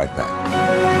 We'll be right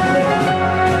back.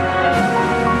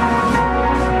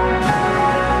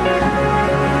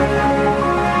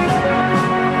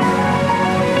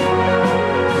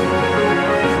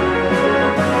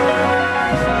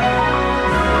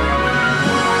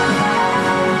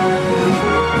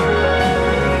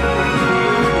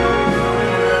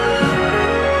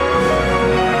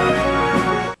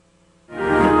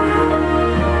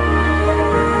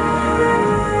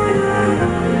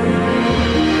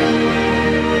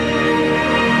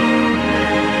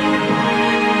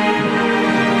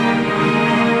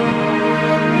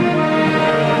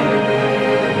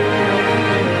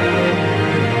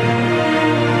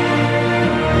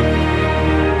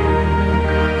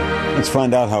 Let's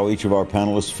find out how each of our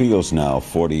panelists feels now,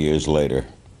 40 years later.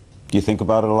 Do you think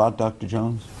about it a lot, Dr.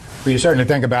 Jones? Well, you certainly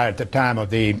think about it at the time of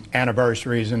the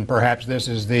anniversaries, and perhaps this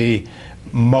is the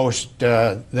most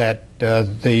that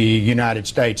the United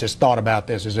States has thought about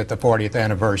this is at the 40th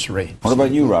anniversary. What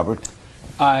about you, Robert?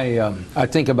 I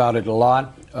think about it a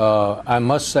lot. I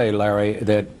must say, Larry,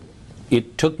 that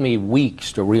it took me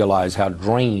weeks to realize how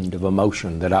drained of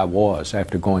emotion that I was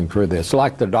after going through this.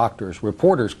 Like the doctors,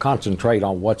 reporters concentrate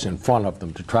on what's in front of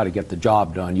them to try to get the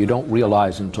job done. You don't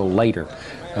realize until later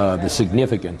the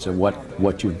significance of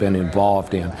what you've been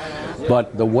involved in.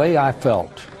 But the way I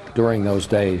felt during those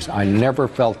days, I never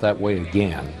felt that way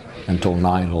again until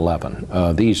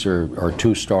 9/11. These are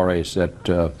two stories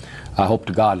that I hope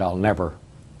to God I'll never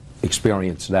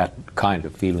experience that kind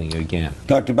of feeling again.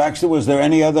 Dr. Baxter, was there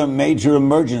any other major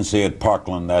emergency at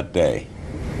Parkland that day?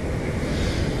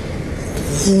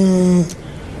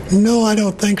 No, I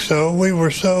don't think so. We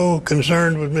were so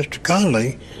concerned with Mr.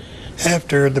 Connally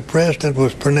after the president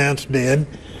was pronounced dead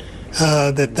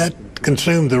that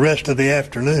consumed the rest of the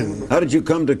afternoon. How did you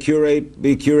come to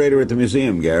be curator at the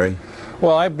museum, Gary?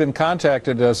 Well, I've been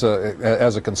contacted as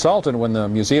a consultant when the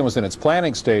museum was in its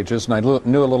planning stages, and I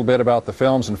knew a little bit about the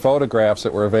films and photographs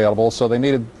that were available, so they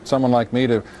needed someone like me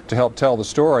to help tell the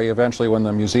story eventually when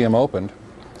the museum opened.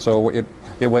 So it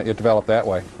developed that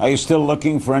way. Are you still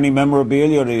looking for any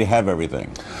memorabilia, or do you have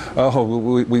everything? Oh,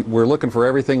 we're looking for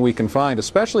everything we can find,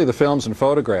 especially the films and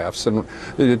photographs. And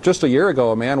just a year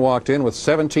ago, a man walked in with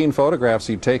 17 photographs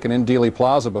he'd taken in Dealey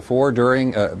Plaza before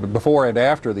and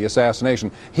after the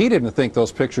assassination. He didn't think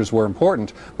those pictures were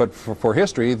important, but for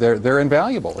history, they're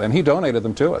invaluable, and he donated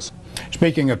them to us.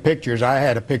 Speaking of pictures, I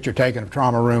had a picture taken of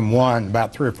Trauma Room 1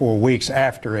 about 3 or 4 weeks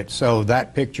after it, so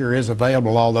that picture is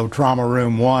available, although Trauma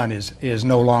Room 1 is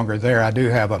no longer there. I do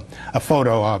have a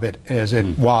photo of it as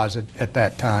it was at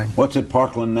that time. What's at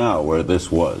Parkland now, where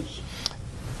this was?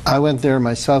 I went there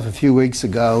myself a few weeks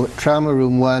ago. Trauma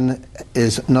Room 1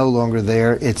 is no longer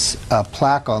there. It's a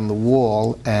plaque on the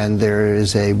wall, and there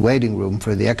is a waiting room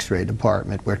for the X-ray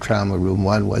department where Trauma Room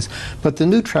 1 was. But the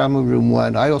new Trauma Room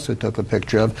 1, I also took a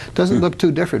picture of, doesn't look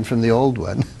too different from the old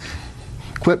one.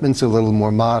 Equipment's a little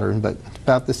more modern, but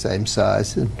about the same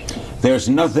size. There's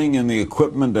nothing in the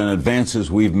equipment and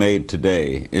advances we've made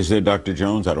today, is there, Dr.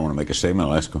 Jones? I don't want to make a statement,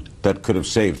 I'll ask him, that could have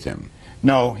saved him.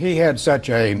 No, he had such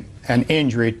an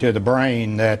injury to the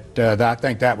brain that I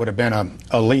think that would have been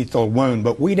a lethal wound.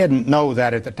 But we didn't know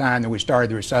that at the time that we started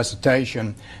the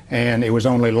resuscitation, and it was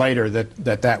only later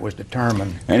that was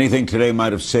determined. Anything today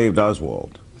might have saved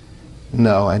Oswald?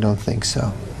 No, I don't think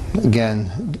so.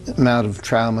 Again, the amount of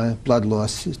trauma, blood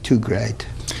loss is too great.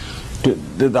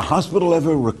 Did the hospital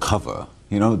ever recover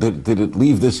You know, did it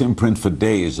leave this imprint for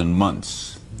days and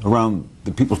months? Around,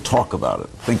 the people talk about it,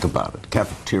 think about it,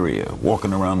 cafeteria,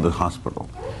 walking around the hospital.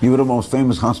 You were the most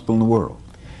famous hospital in the world.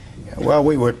 Well,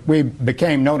 we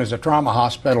became known as a trauma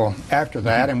hospital after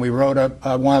that, and we wrote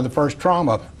one of the first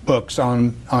trauma books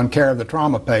on care of the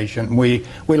trauma patient. We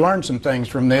learned some things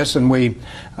from this, and we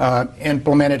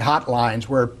implemented hotlines,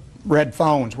 red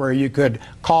phones, where you could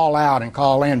call out and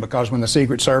call in, because when the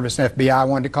Secret Service and FBI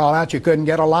wanted to call out, you couldn't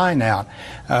get a line out.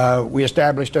 We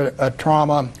established a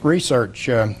trauma research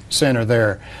center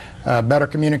there. Better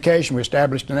communication. We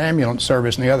established an ambulance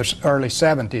service in the early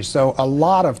 70s. So a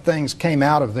lot of things came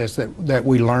out of this that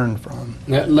we learned from.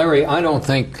 Larry, I don't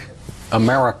think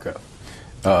America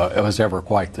was ever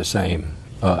quite the same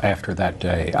after that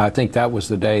day. I think that was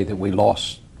the day that we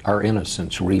lost our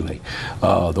innocence, really.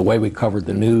 The way we covered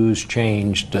the news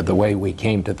changed, the way we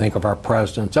came to think of our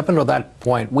presidents. Up until that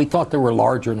point, we thought they were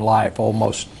larger than life,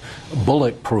 almost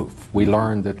bulletproof. We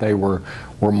learned that they were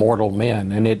mortal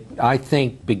men, and it, I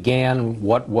think, began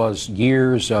what was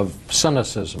years of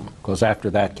cynicism, because after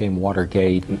that came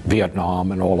Watergate,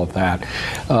 Vietnam, and all of that.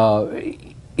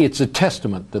 It's a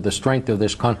testament to the strength of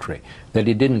this country that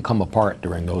it didn't come apart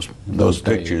during those days.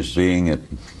 Pictures being at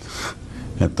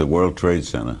the World Trade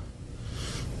Center.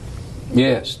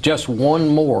 Yes, just one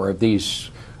more of these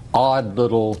odd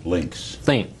little links,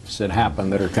 things that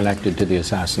happened that are connected to the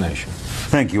assassination.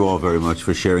 Thank you all very much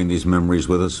for sharing these memories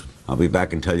with us. I'll be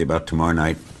back and tell you about tomorrow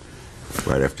night,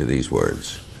 right after these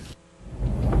words.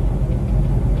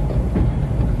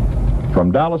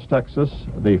 From Dallas, Texas,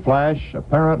 the flash,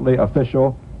 apparently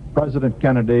official, President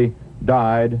Kennedy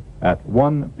died at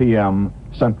 1 p.m.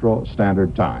 Central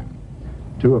Standard Time,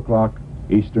 2 o'clock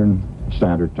Eastern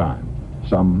Standard Time,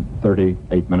 some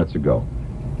 38 minutes ago.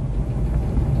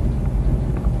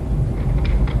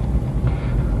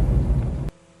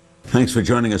 Thanks for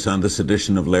joining us on this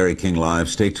edition of Larry King Live.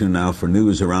 Stay tuned now for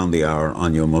news around the hour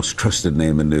on your most trusted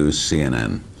name in news,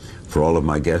 CNN. For all of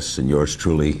my guests and yours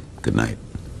truly, good night.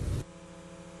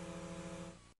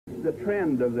 The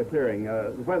trend of the clearing,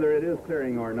 whether it is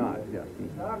clearing or not, yes.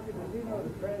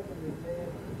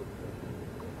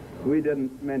 We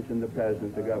didn't mention the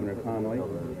President to Governor Connolly. No.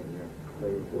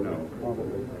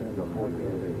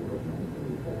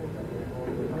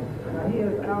 He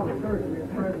is out of person at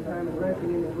the present time and resting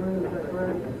in his room, is that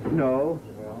correct? No.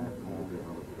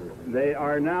 They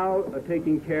are now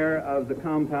taking care of the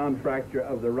compound fracture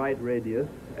of the right radius.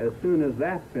 As soon as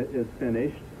that is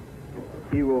finished,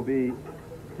 he will be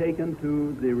taken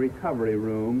to the recovery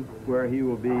room, where he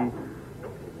will be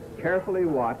carefully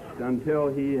watched until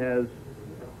he has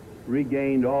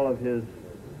regained all of his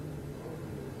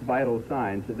vital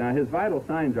signs. Now, his vital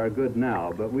signs are good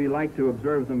now, but we like to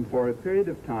observe them for a period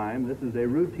of time. This is a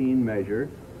routine measure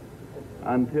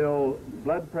until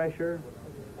blood pressure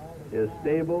is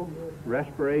stable,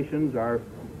 respirations are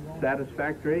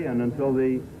satisfactory, and until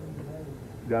the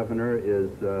governor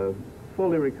is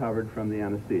fully recovered from the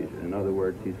anesthesia. In other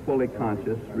words, he's fully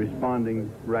conscious,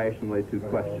 responding rationally to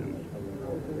questions.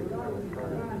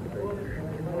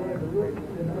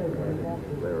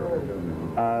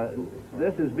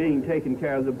 This is being taken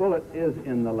care of. The bullet is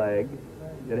in the leg.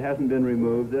 It hasn't been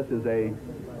removed. This is a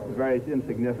very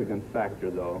insignificant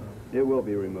factor, though. It will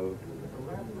be removed.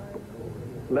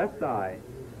 Left eye,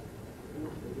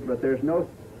 but there's no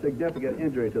significant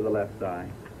injury to the left eye.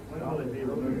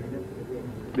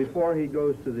 Before he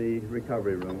goes to the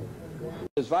recovery room.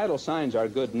 His vital signs are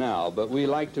good now, but we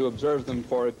like to observe them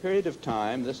for a period of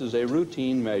time. This is a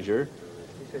routine measure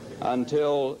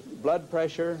until blood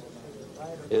pressure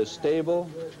is stable,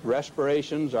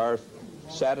 respirations are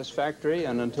satisfactory,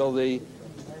 and until the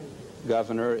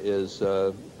governor is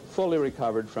fully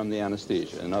recovered from the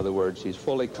anesthesia. In other words, he's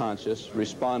fully conscious,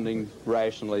 responding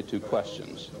rationally to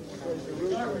questions.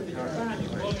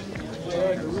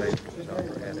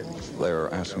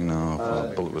 They're asking now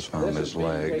if a bullet was found in his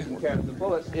leg. The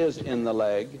bullet is in the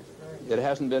leg. It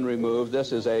hasn't been removed.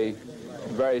 This is a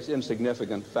very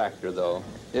insignificant factor, though.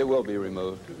 It will be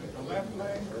removed.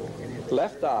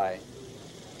 Left eye,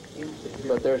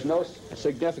 but there's no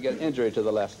significant injury to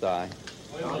the left eye.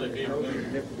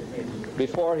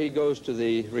 Before he goes to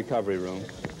the recovery room.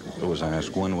 It was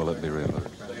asked, when will it be removed?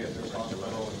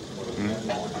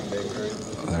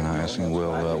 They're now asking,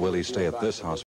 will he stay at this hospital?